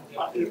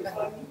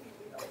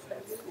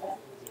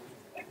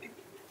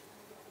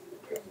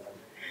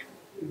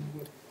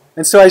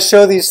 And so I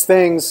show these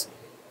things,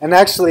 and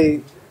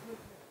actually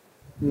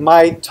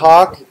my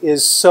talk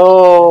is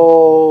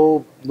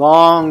so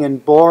long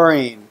and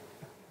boring.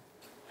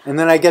 And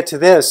then I get to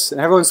this, and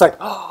everyone's like,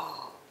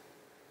 oh.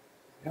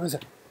 Everyone's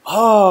like,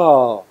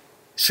 oh,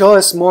 show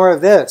us more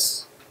of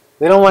this.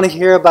 They don't want to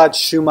hear about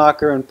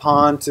Schumacher and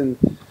Pont and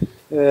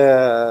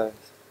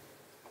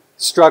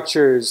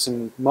structures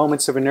and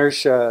moments of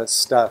inertia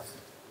stuff,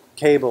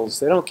 cables.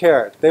 They don't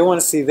care. They want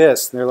to see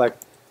this. And they're like,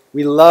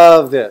 we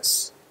love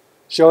this.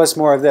 Show us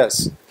more of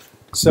this.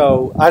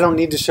 So I don't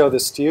need to show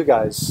this to you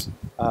guys.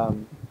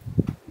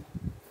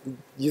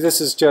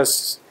 This is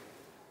just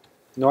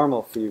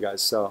normal for you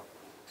guys. So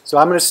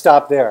I'm going to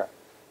stop there.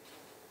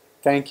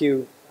 Thank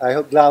you. I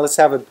hope now let's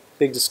have a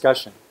big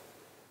discussion.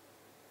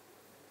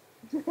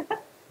 Thank you.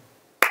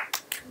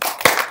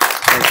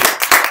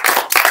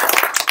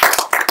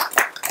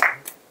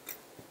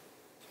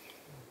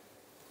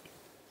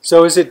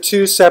 So is it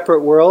two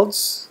separate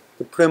worlds?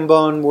 The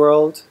Primbon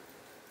world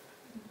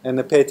and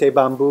the Pete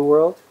Bamboo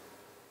world?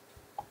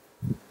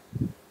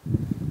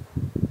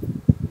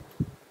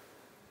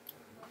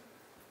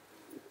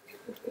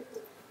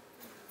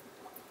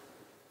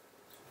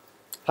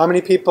 How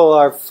many people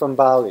are from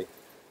Bali?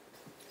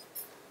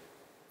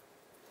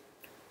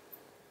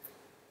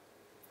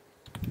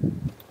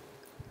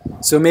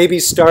 So maybe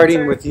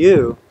starting with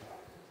you,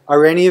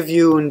 are any of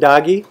you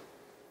undagi?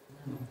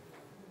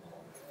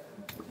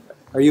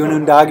 Are you an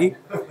undagi?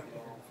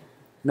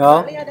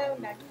 No?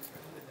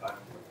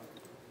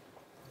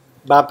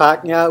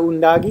 Bapaknya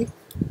undagi?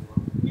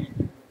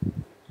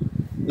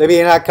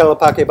 Lebih enak kalau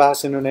pakai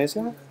bahasa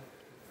Indonesia?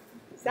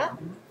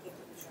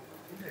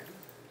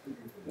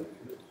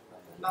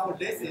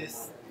 Nowadays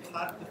it's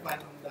hard to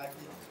find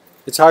undagi.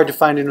 It's hard to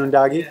find an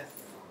undagi? Yes,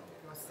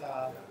 because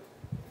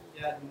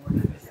yeah, the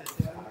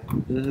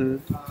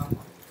modernization.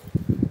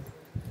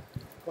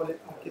 Call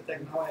it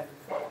architect now, and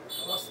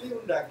mostly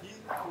undagi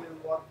will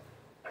work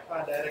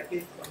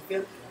directly on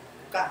field.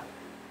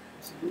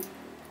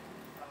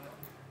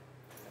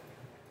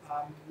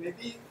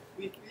 Maybe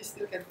we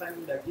still can find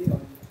undagi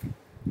on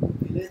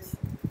village,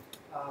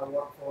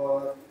 work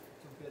for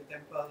to build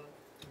temple,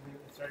 to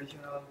build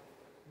traditional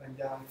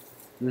banjang.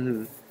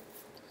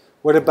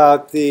 What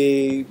about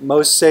the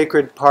most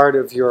sacred part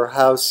of your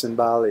house in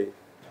Bali?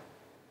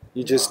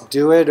 You just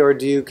do it, or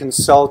do you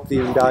consult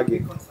the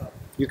undagi?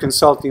 You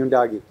consult the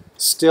undagi.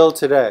 Still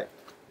today?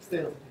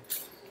 Still.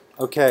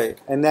 Okay,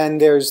 and then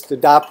there's the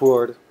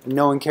dapur.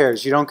 No one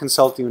cares. You don't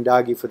consult the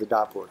undagi for the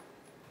dapur.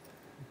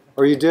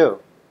 Or you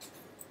do?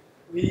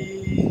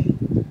 We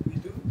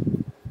do.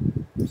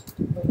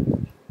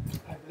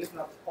 I believe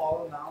not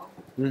all now.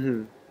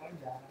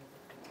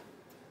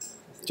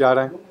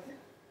 Jarang?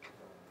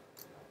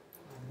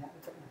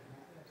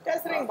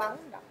 Sering bangun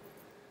nggak?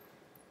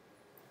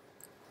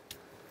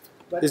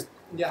 But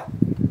yeah,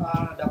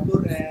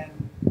 dapur and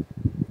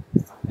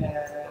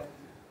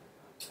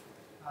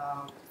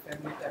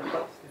family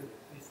temple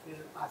we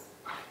still ask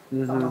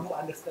someone who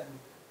understands.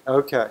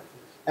 Okay.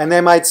 And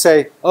they might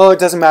say, oh, it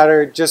doesn't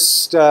matter,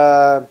 just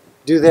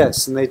do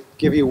this. And they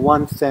give you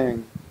one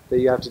thing that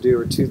you have to do,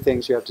 or two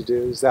things you have to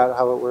do. Is that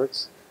how it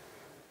works?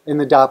 In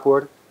the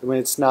dapur, when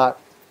it's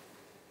not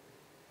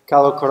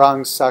kalau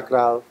kurang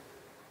sakral.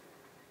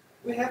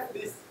 We have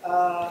this,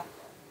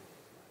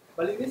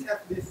 Balinese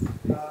have this,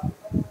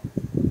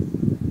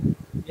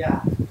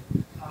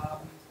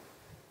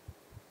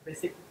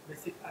 basic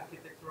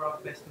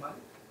architectural basement.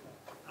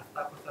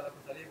 Asta kusala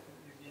kusali,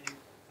 you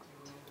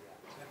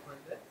have heard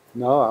that?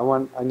 No,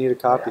 I need a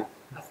copy.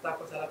 Yeah. Asta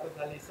kusala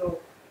kusali.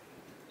 So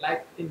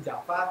like in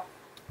Java,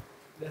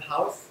 the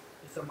house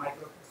is a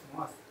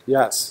microcosmos.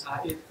 Yes.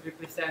 It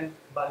represents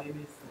Bali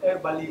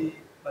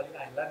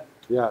Island.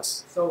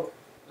 Yes. So,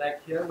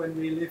 like here, when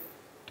we live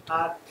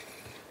at,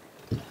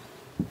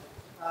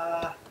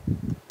 I'm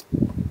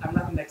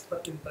not an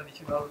expert in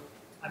traditional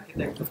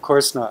architecture. Of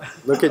course not.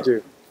 Look at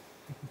you.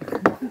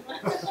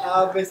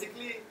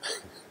 Basically,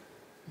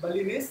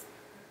 Balinese,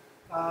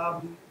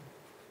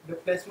 the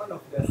placement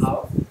of the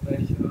house,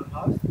 traditional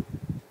house,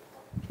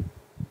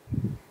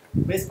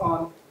 based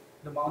on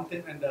the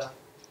mountain and the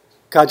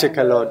Kaja and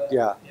the- Kalod,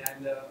 yeah.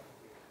 and the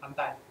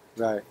pantai.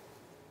 Right.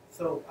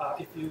 So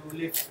if you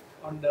live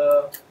on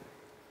the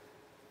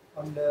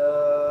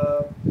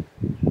apa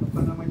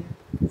namanya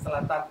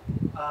selatan,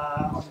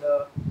 on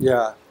the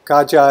Yeah.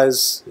 Kaja Kaja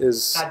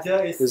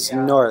is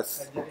yeah,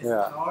 north. Kaja is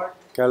Yeah. north.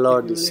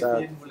 Kalod If is you live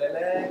south. in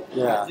Buleleng,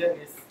 Yeah. Kaja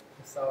is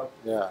south.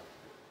 Yeah.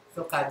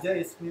 So Kaja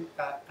is mean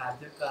Kaja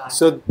ke atas.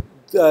 So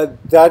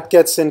that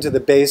gets into the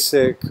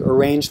basic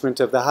arrangement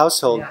of the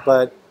household. Yeah.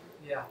 But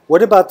Yeah.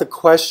 what about the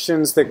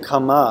questions that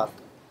come up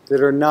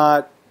that are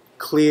not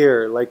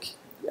clear? Like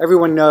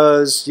everyone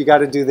knows you got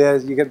to do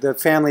this. You get the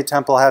family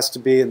temple has to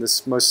be in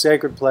this most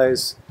sacred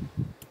place.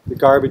 The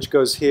garbage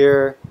goes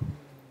here.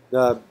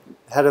 The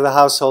head of the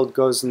household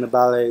goes in the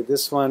ballet.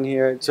 This one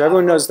here. So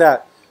everyone knows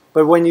that.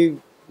 But when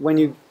you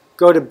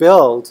go to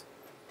build,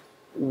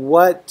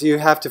 what do you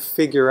have to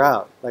figure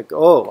out? Like,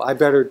 oh, I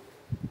better.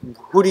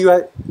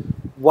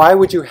 Why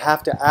would you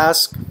have to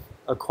ask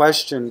a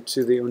question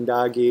to the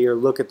undagi or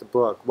look at the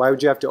book? Why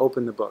would you have to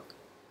open the book?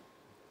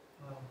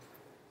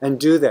 And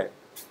do they?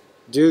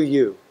 Do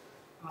you?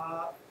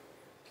 I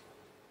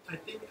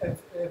think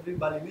every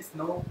Balinese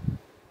know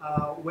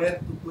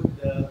where to put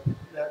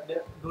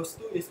those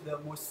two is the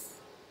most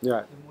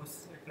Yeah.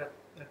 sacred,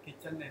 the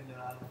kitchen and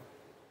the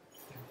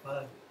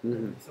temple.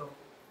 Mhm. So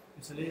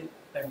usually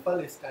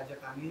temple is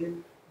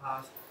Kajakangin,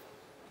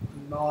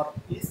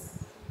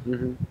 northeast,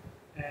 Hmm.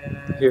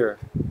 and Here.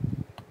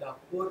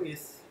 dapur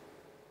is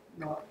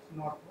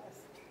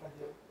northwest.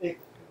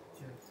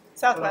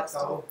 Southwest.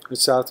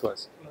 It's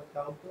southwest.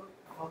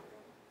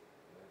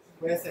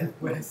 West and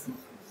west.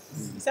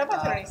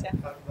 Southwest Indonesia.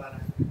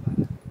 Barat.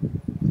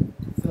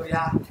 So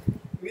yeah,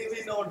 we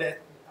know that.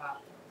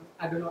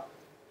 I don't know.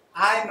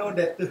 I know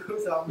that too.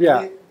 So maybe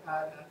Yeah.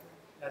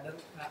 other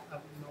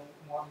know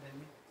more than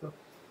me. So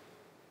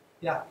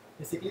yeah,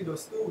 basically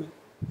those two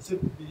should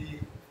be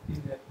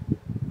in that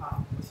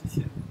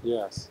position.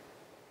 Yes.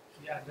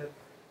 The other,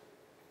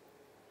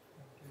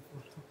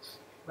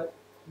 but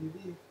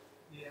maybe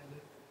the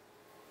other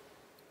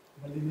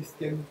Balinese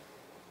can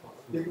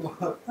speak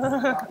more.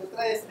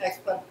 Putra is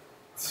expert.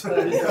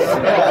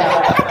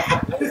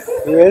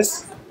 Who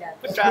is?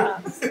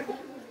 Putra.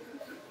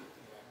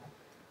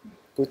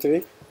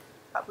 Putri?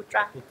 Pak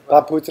Putra.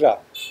 Pak Putra.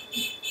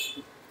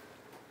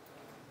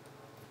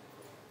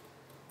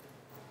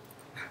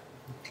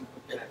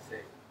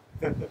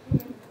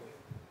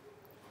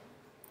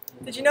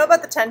 Did you know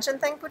about the tension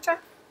thing, Putra?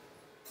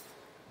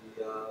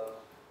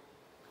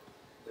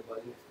 The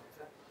Balinese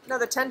concept, No,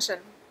 the tension.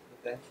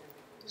 the tension.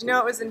 Did you know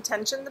it was in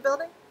tension, the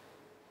building?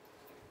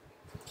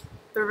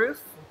 The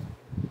roof?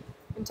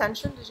 In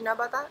tension? Did you know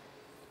about that?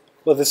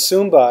 Well, the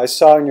Sumba, I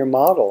saw in your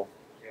model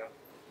Yeah.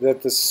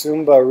 that the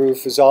Sumba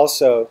roof is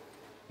also,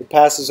 it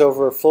passes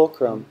over a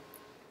fulcrum,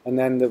 and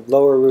then the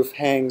lower roof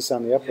hangs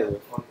on the upper Yeah,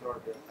 roof. control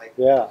the height.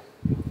 Yeah.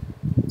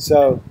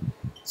 So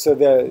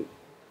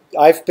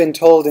I've been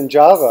told in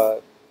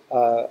Java,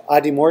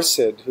 Adi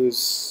Morsid,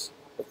 who's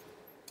a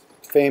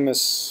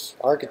famous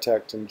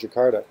architect in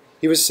Jakarta,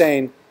 he was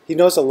saying he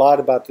knows a lot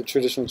about the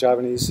traditional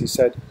Javanese. He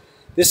said,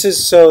 this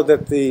is so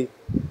that the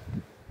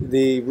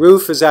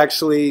roof is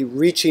actually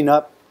reaching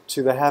up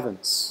to the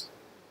heavens,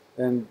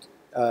 and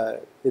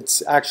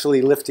it's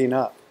actually lifting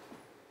up.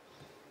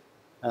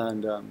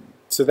 And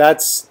so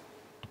that's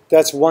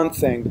one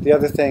thing. But the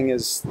other thing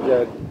is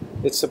that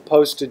it's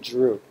supposed to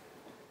droop.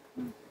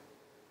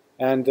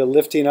 And the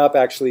lifting up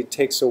actually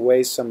takes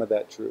away some of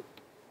that droop.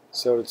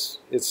 So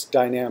it's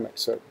dynamic.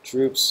 So it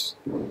droops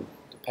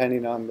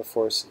depending on the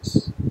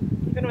forces.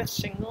 Even with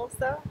shingles,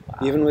 though? Wow.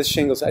 Even with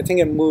shingles. I think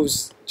it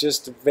moves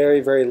just very,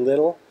 very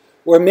little.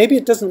 Or maybe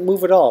it doesn't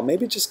move at all.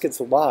 Maybe it just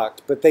gets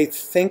locked. But they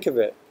think of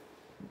it.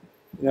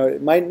 You know,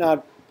 it might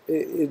not.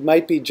 It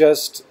might be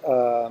just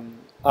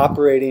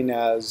operating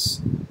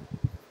as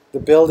the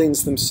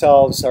buildings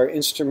themselves are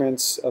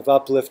instruments of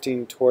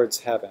uplifting towards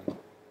heaven.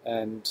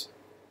 And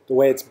the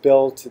way it's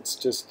built, it's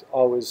just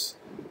always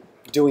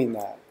doing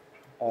that,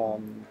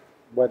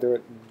 whether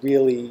it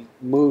really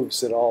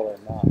moves at all or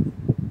not.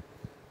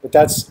 But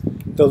that's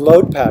the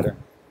load pattern,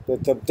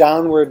 that the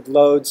downward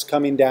loads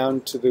coming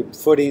down to the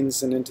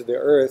footings and into the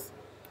earth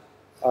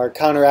are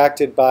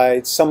counteracted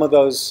by some of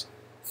those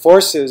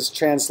forces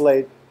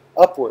translate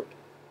upward,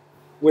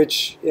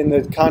 which in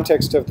the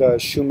context of the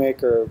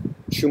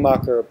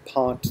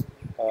Schumacher-Pont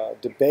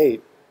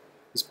debate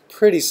is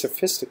pretty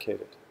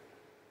sophisticated.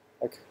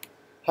 Like,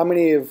 how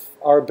many of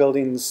our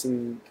buildings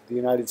in the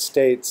United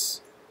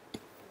States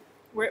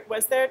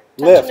Was there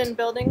tension Lift. in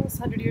buildings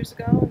 100 years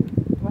ago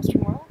in the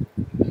Western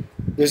world?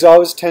 There's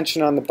always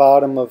tension on the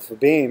bottom of the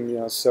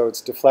beam, so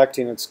it's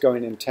deflecting, it's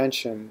going in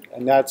tension,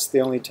 and that's the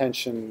only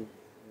tension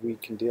we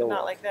can deal with.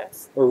 Not like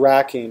this. Or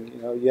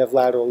racking, you have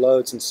lateral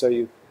loads, and so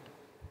you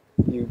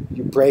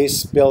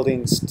brace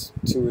buildings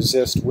to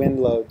resist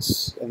wind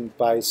loads, and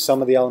by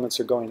some of the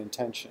elements are going in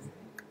tension.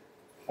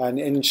 And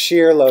in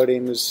shear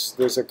loading,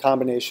 there's a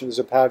combination, there's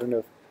a pattern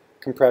of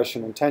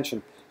compression and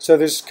tension. So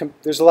there's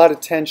a lot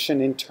of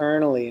tension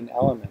internally in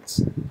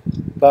elements,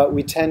 but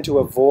we tend to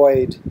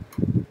avoid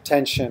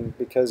tension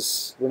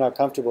because we're not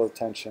comfortable with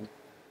tension.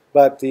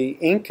 But the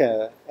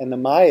Inca and the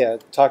Maya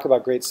talk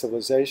about great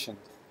civilizations.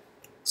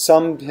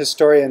 Some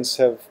historians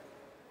have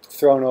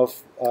thrown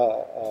off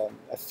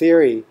a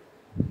theory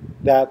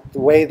that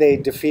the way they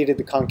defeated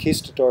the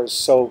conquistadors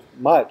so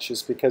much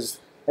is because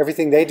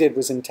everything they did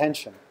was in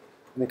tension.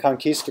 And the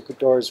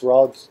conquistadors were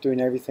all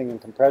doing everything in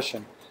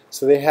compression.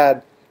 So they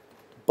had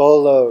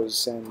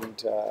bolos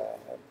and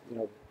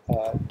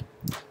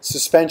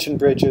suspension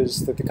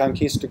bridges that the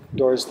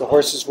conquistadors, the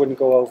horses wouldn't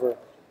go over,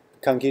 the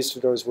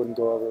conquistadors wouldn't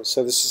go over.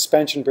 So the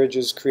suspension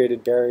bridges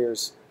created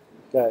barriers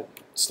that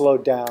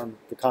slowed down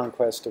the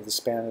conquest of the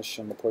Spanish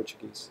and the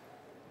Portuguese.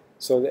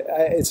 So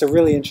it's a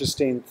really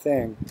interesting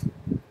thing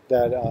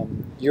that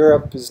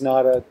Europe is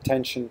not a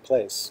tension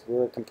place.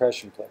 We're a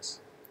compression place.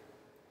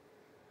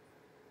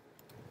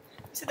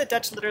 You see the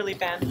Dutch literally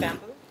banned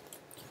bamboo?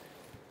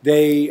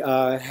 They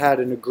had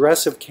an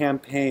aggressive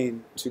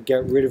campaign to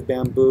get rid of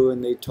bamboo,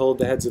 and they told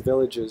the heads of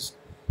villages,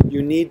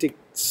 you need to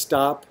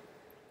stop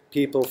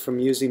people from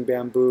using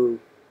bamboo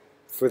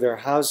for their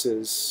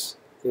houses.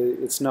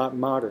 It's not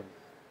modern.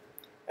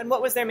 And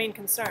what was their main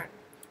concern?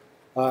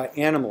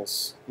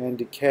 Animals and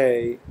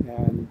decay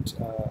and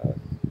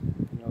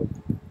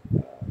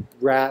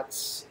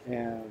rats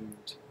and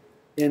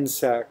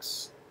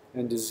insects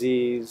and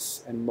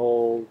disease and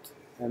mold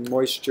and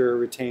moisture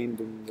retained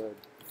in the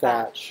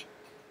thatch.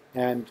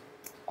 And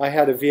I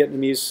had a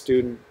Vietnamese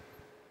student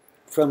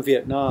from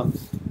Vietnam,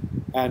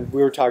 and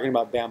we were talking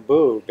about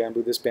bamboo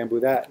this,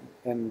 bamboo that.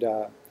 And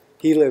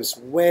he lives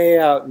way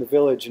out in the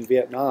village in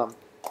Vietnam,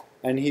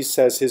 and he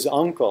says his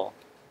uncle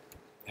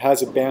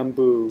has a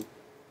bamboo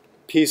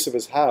piece of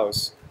his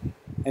house,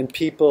 and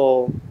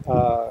people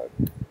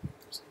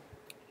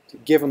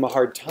give him a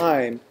hard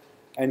time,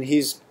 and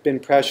he's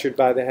been pressured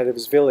by the head of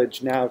his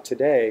village now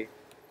today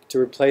to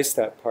replace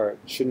that part.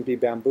 It shouldn't be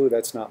bamboo,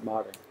 that's not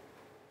modern.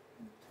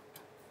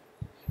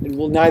 And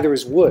well, neither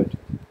is wood.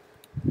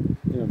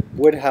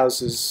 Wood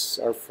houses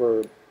are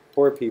for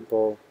poor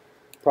people.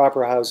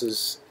 Proper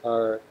houses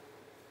are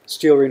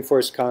steel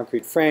reinforced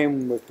concrete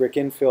frame with brick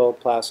infill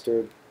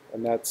plastered,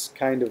 and that's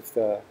kind of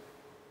the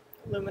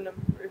Aluminum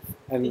roof.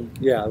 And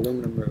yeah,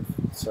 aluminum roof.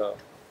 So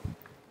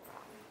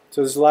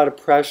there's a lot of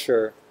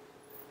pressure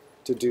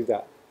to do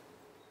that.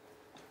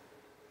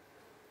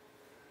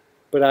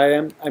 But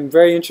I'm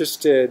very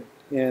interested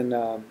in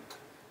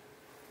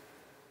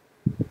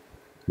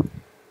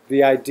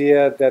the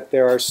idea that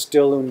there are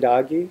still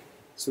undagi.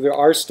 So there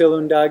are still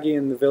undagi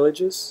in the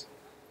villages.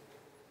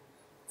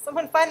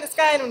 Someone find this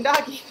guy in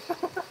Undagi.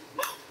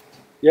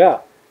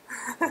 Yeah.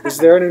 Is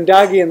there an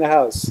undagi in the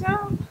house?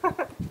 No.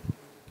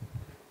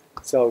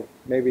 So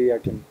maybe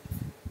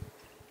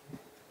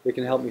they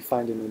can help me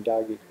find an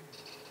undagi.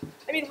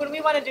 I mean, when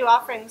we want to do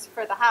offerings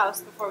for the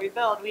house before we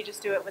build, we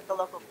just do it with the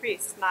local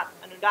priest, not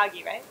an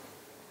undagi, right?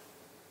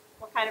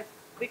 What kind of,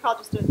 we call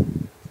just a...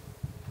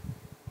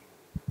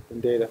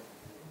 And data.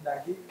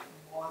 Dagi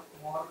more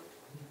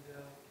in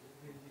the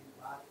building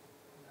part.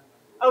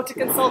 Oh, to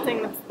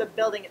consulting the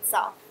building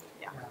itself.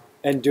 Yeah.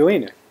 And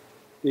doing it.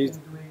 Doing it.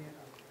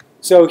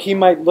 So he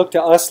might look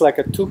to us like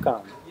a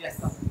tukang. Yes,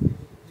 you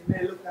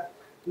may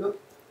look.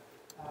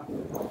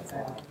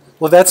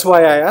 Well, that's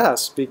why I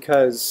asked,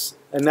 because,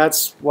 and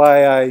that's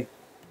why I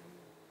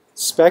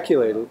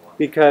speculated,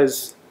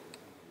 because,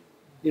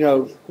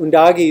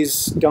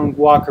 undagis don't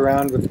walk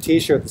around with a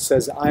t-shirt that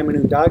says, I'm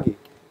an undagi.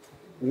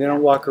 And they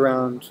don't walk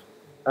around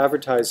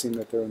advertising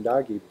that they're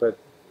undagi. But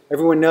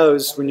everyone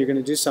knows when you're going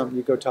to do something,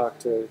 you go talk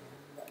to,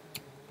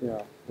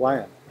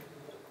 Wyan.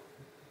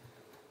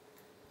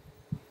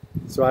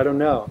 So I don't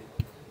know.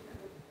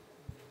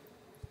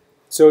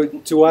 So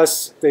to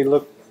us,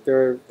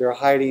 they're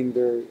hiding,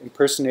 they're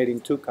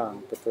impersonating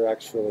tukang, but they're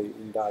actually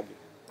undagi.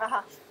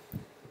 Uh-huh.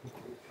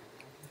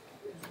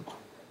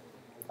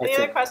 Any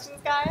other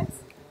questions, guys?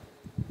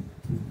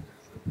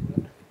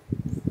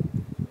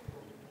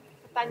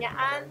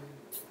 Pertanyaan?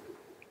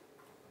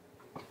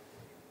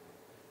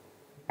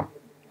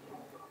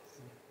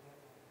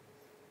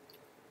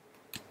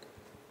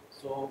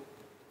 So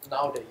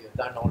now that you've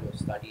done all your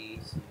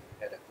studies, you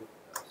had a good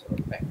sort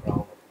of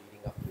background of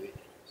leading up to it,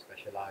 and you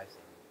specialize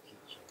and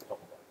teach and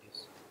talk about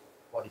this.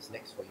 What is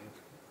next for you?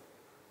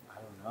 I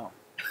don't know.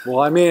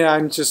 Well, I mean,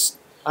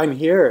 I'm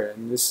here,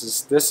 and this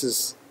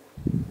is.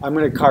 I'm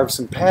going to carve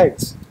some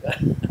pegs.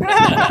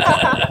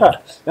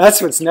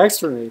 That's what's next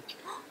for me.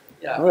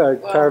 Yeah. I'm going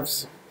to carve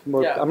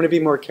more. Yeah. I'm going to be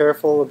more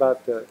careful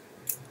about the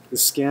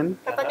skin.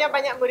 Katanya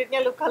banyak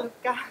muridnya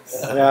luka-luka.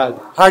 Yeah,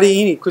 hari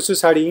ini,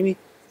 khusus hari ini,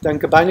 dan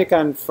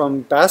kebanyakan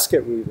from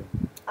basket weaving.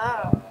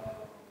 Oh.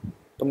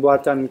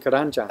 Pembuatan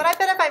keranjang. But I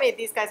bet if I made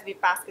these guys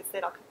weave baskets,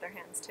 they'd all cut their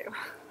hands too.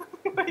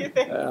 What do you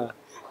think?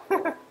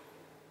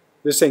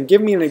 They're saying,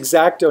 give me an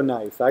X-Acto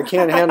knife. I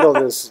can't handle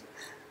this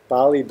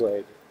Bali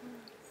blade.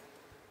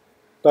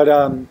 But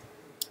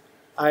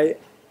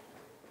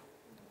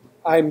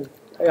I'm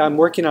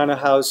working on a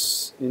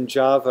house in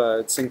Java.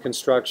 It's in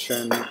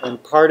construction,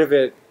 and part of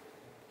it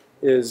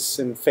is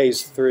in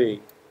phase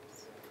 3.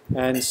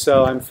 And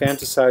so I'm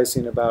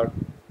fantasizing about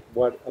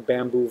what a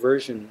bamboo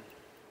version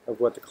of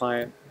what the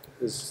client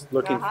is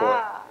looking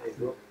for.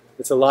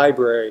 It's a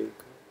library.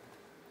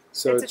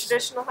 So it's a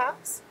traditional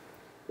house?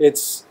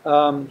 It's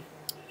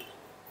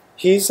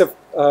he's a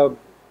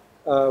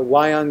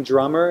Wayang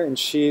drummer, and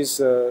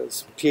she's a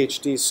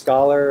PhD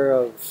scholar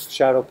of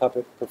shadow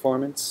puppet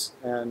performance.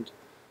 And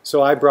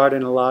so I brought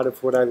in a lot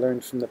of what I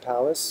learned from the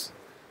palace.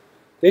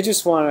 They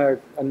just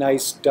want a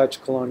nice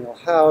Dutch colonial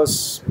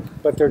house,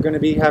 but they're going to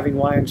be having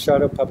Wayang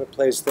shadow puppet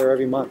plays there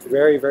every month.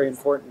 Very, very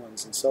important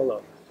ones in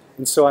solo.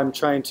 And so I'm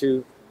trying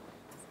to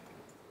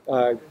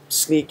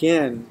sneak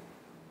in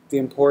the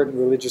important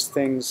religious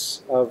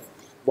things of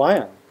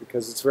Wayang,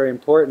 because it's very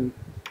important.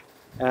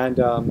 And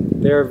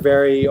they're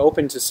very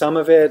open to some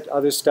of it.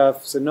 Other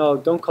stuff, so no,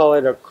 don't call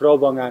it a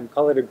krobongan,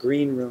 call it a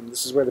green room.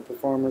 This is where the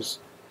performers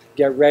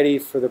get ready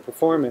for the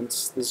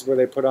performance. This is where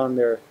they put on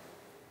their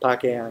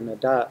pakaian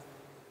adat.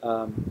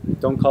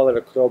 Don't call it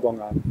a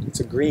krobongan. It's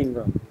a green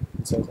room.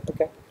 And so,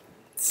 okay.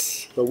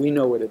 But we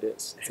know what it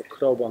is. It's a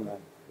krobongan.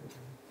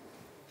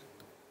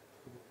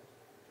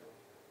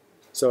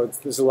 So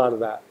there's a lot of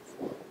that.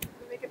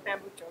 We make a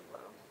bamboo joglo.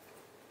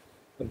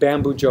 A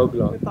bamboo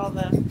joglo. With all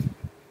the...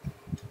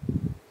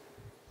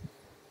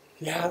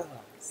 Yeah.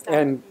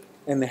 And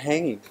the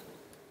hanging.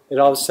 It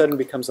all of a sudden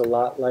becomes a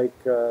lot like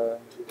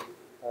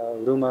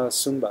Luma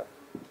Sumba,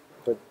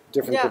 but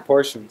different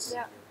proportions.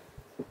 Yeah.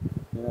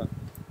 Yeah.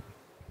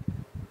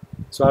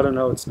 So I don't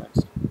know what's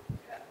next.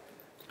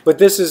 But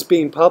this is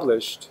being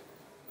published.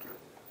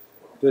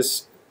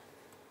 The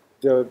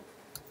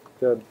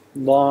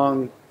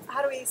long,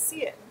 how do we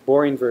see it?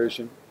 boring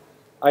version.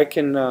 I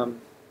can.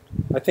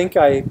 I think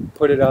I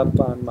put it up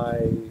on my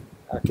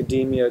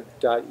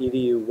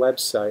academia.edu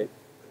website,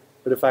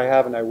 but if I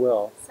haven't, I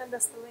will. Send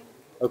us the link.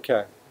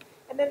 Okay.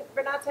 And then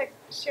Renate,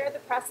 share the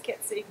press kit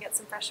so you can get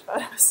some fresh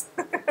photos.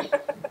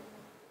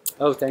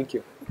 Oh, thank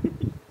you.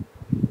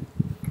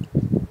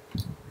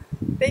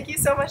 Thank you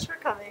so much for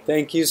coming.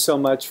 Thank you so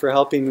much for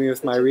helping me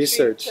with my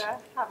research. To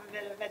have a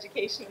bit of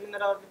education in the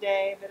middle of the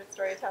day, a bit of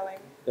storytelling.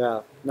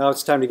 Yeah. Now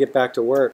it's time to get back to work.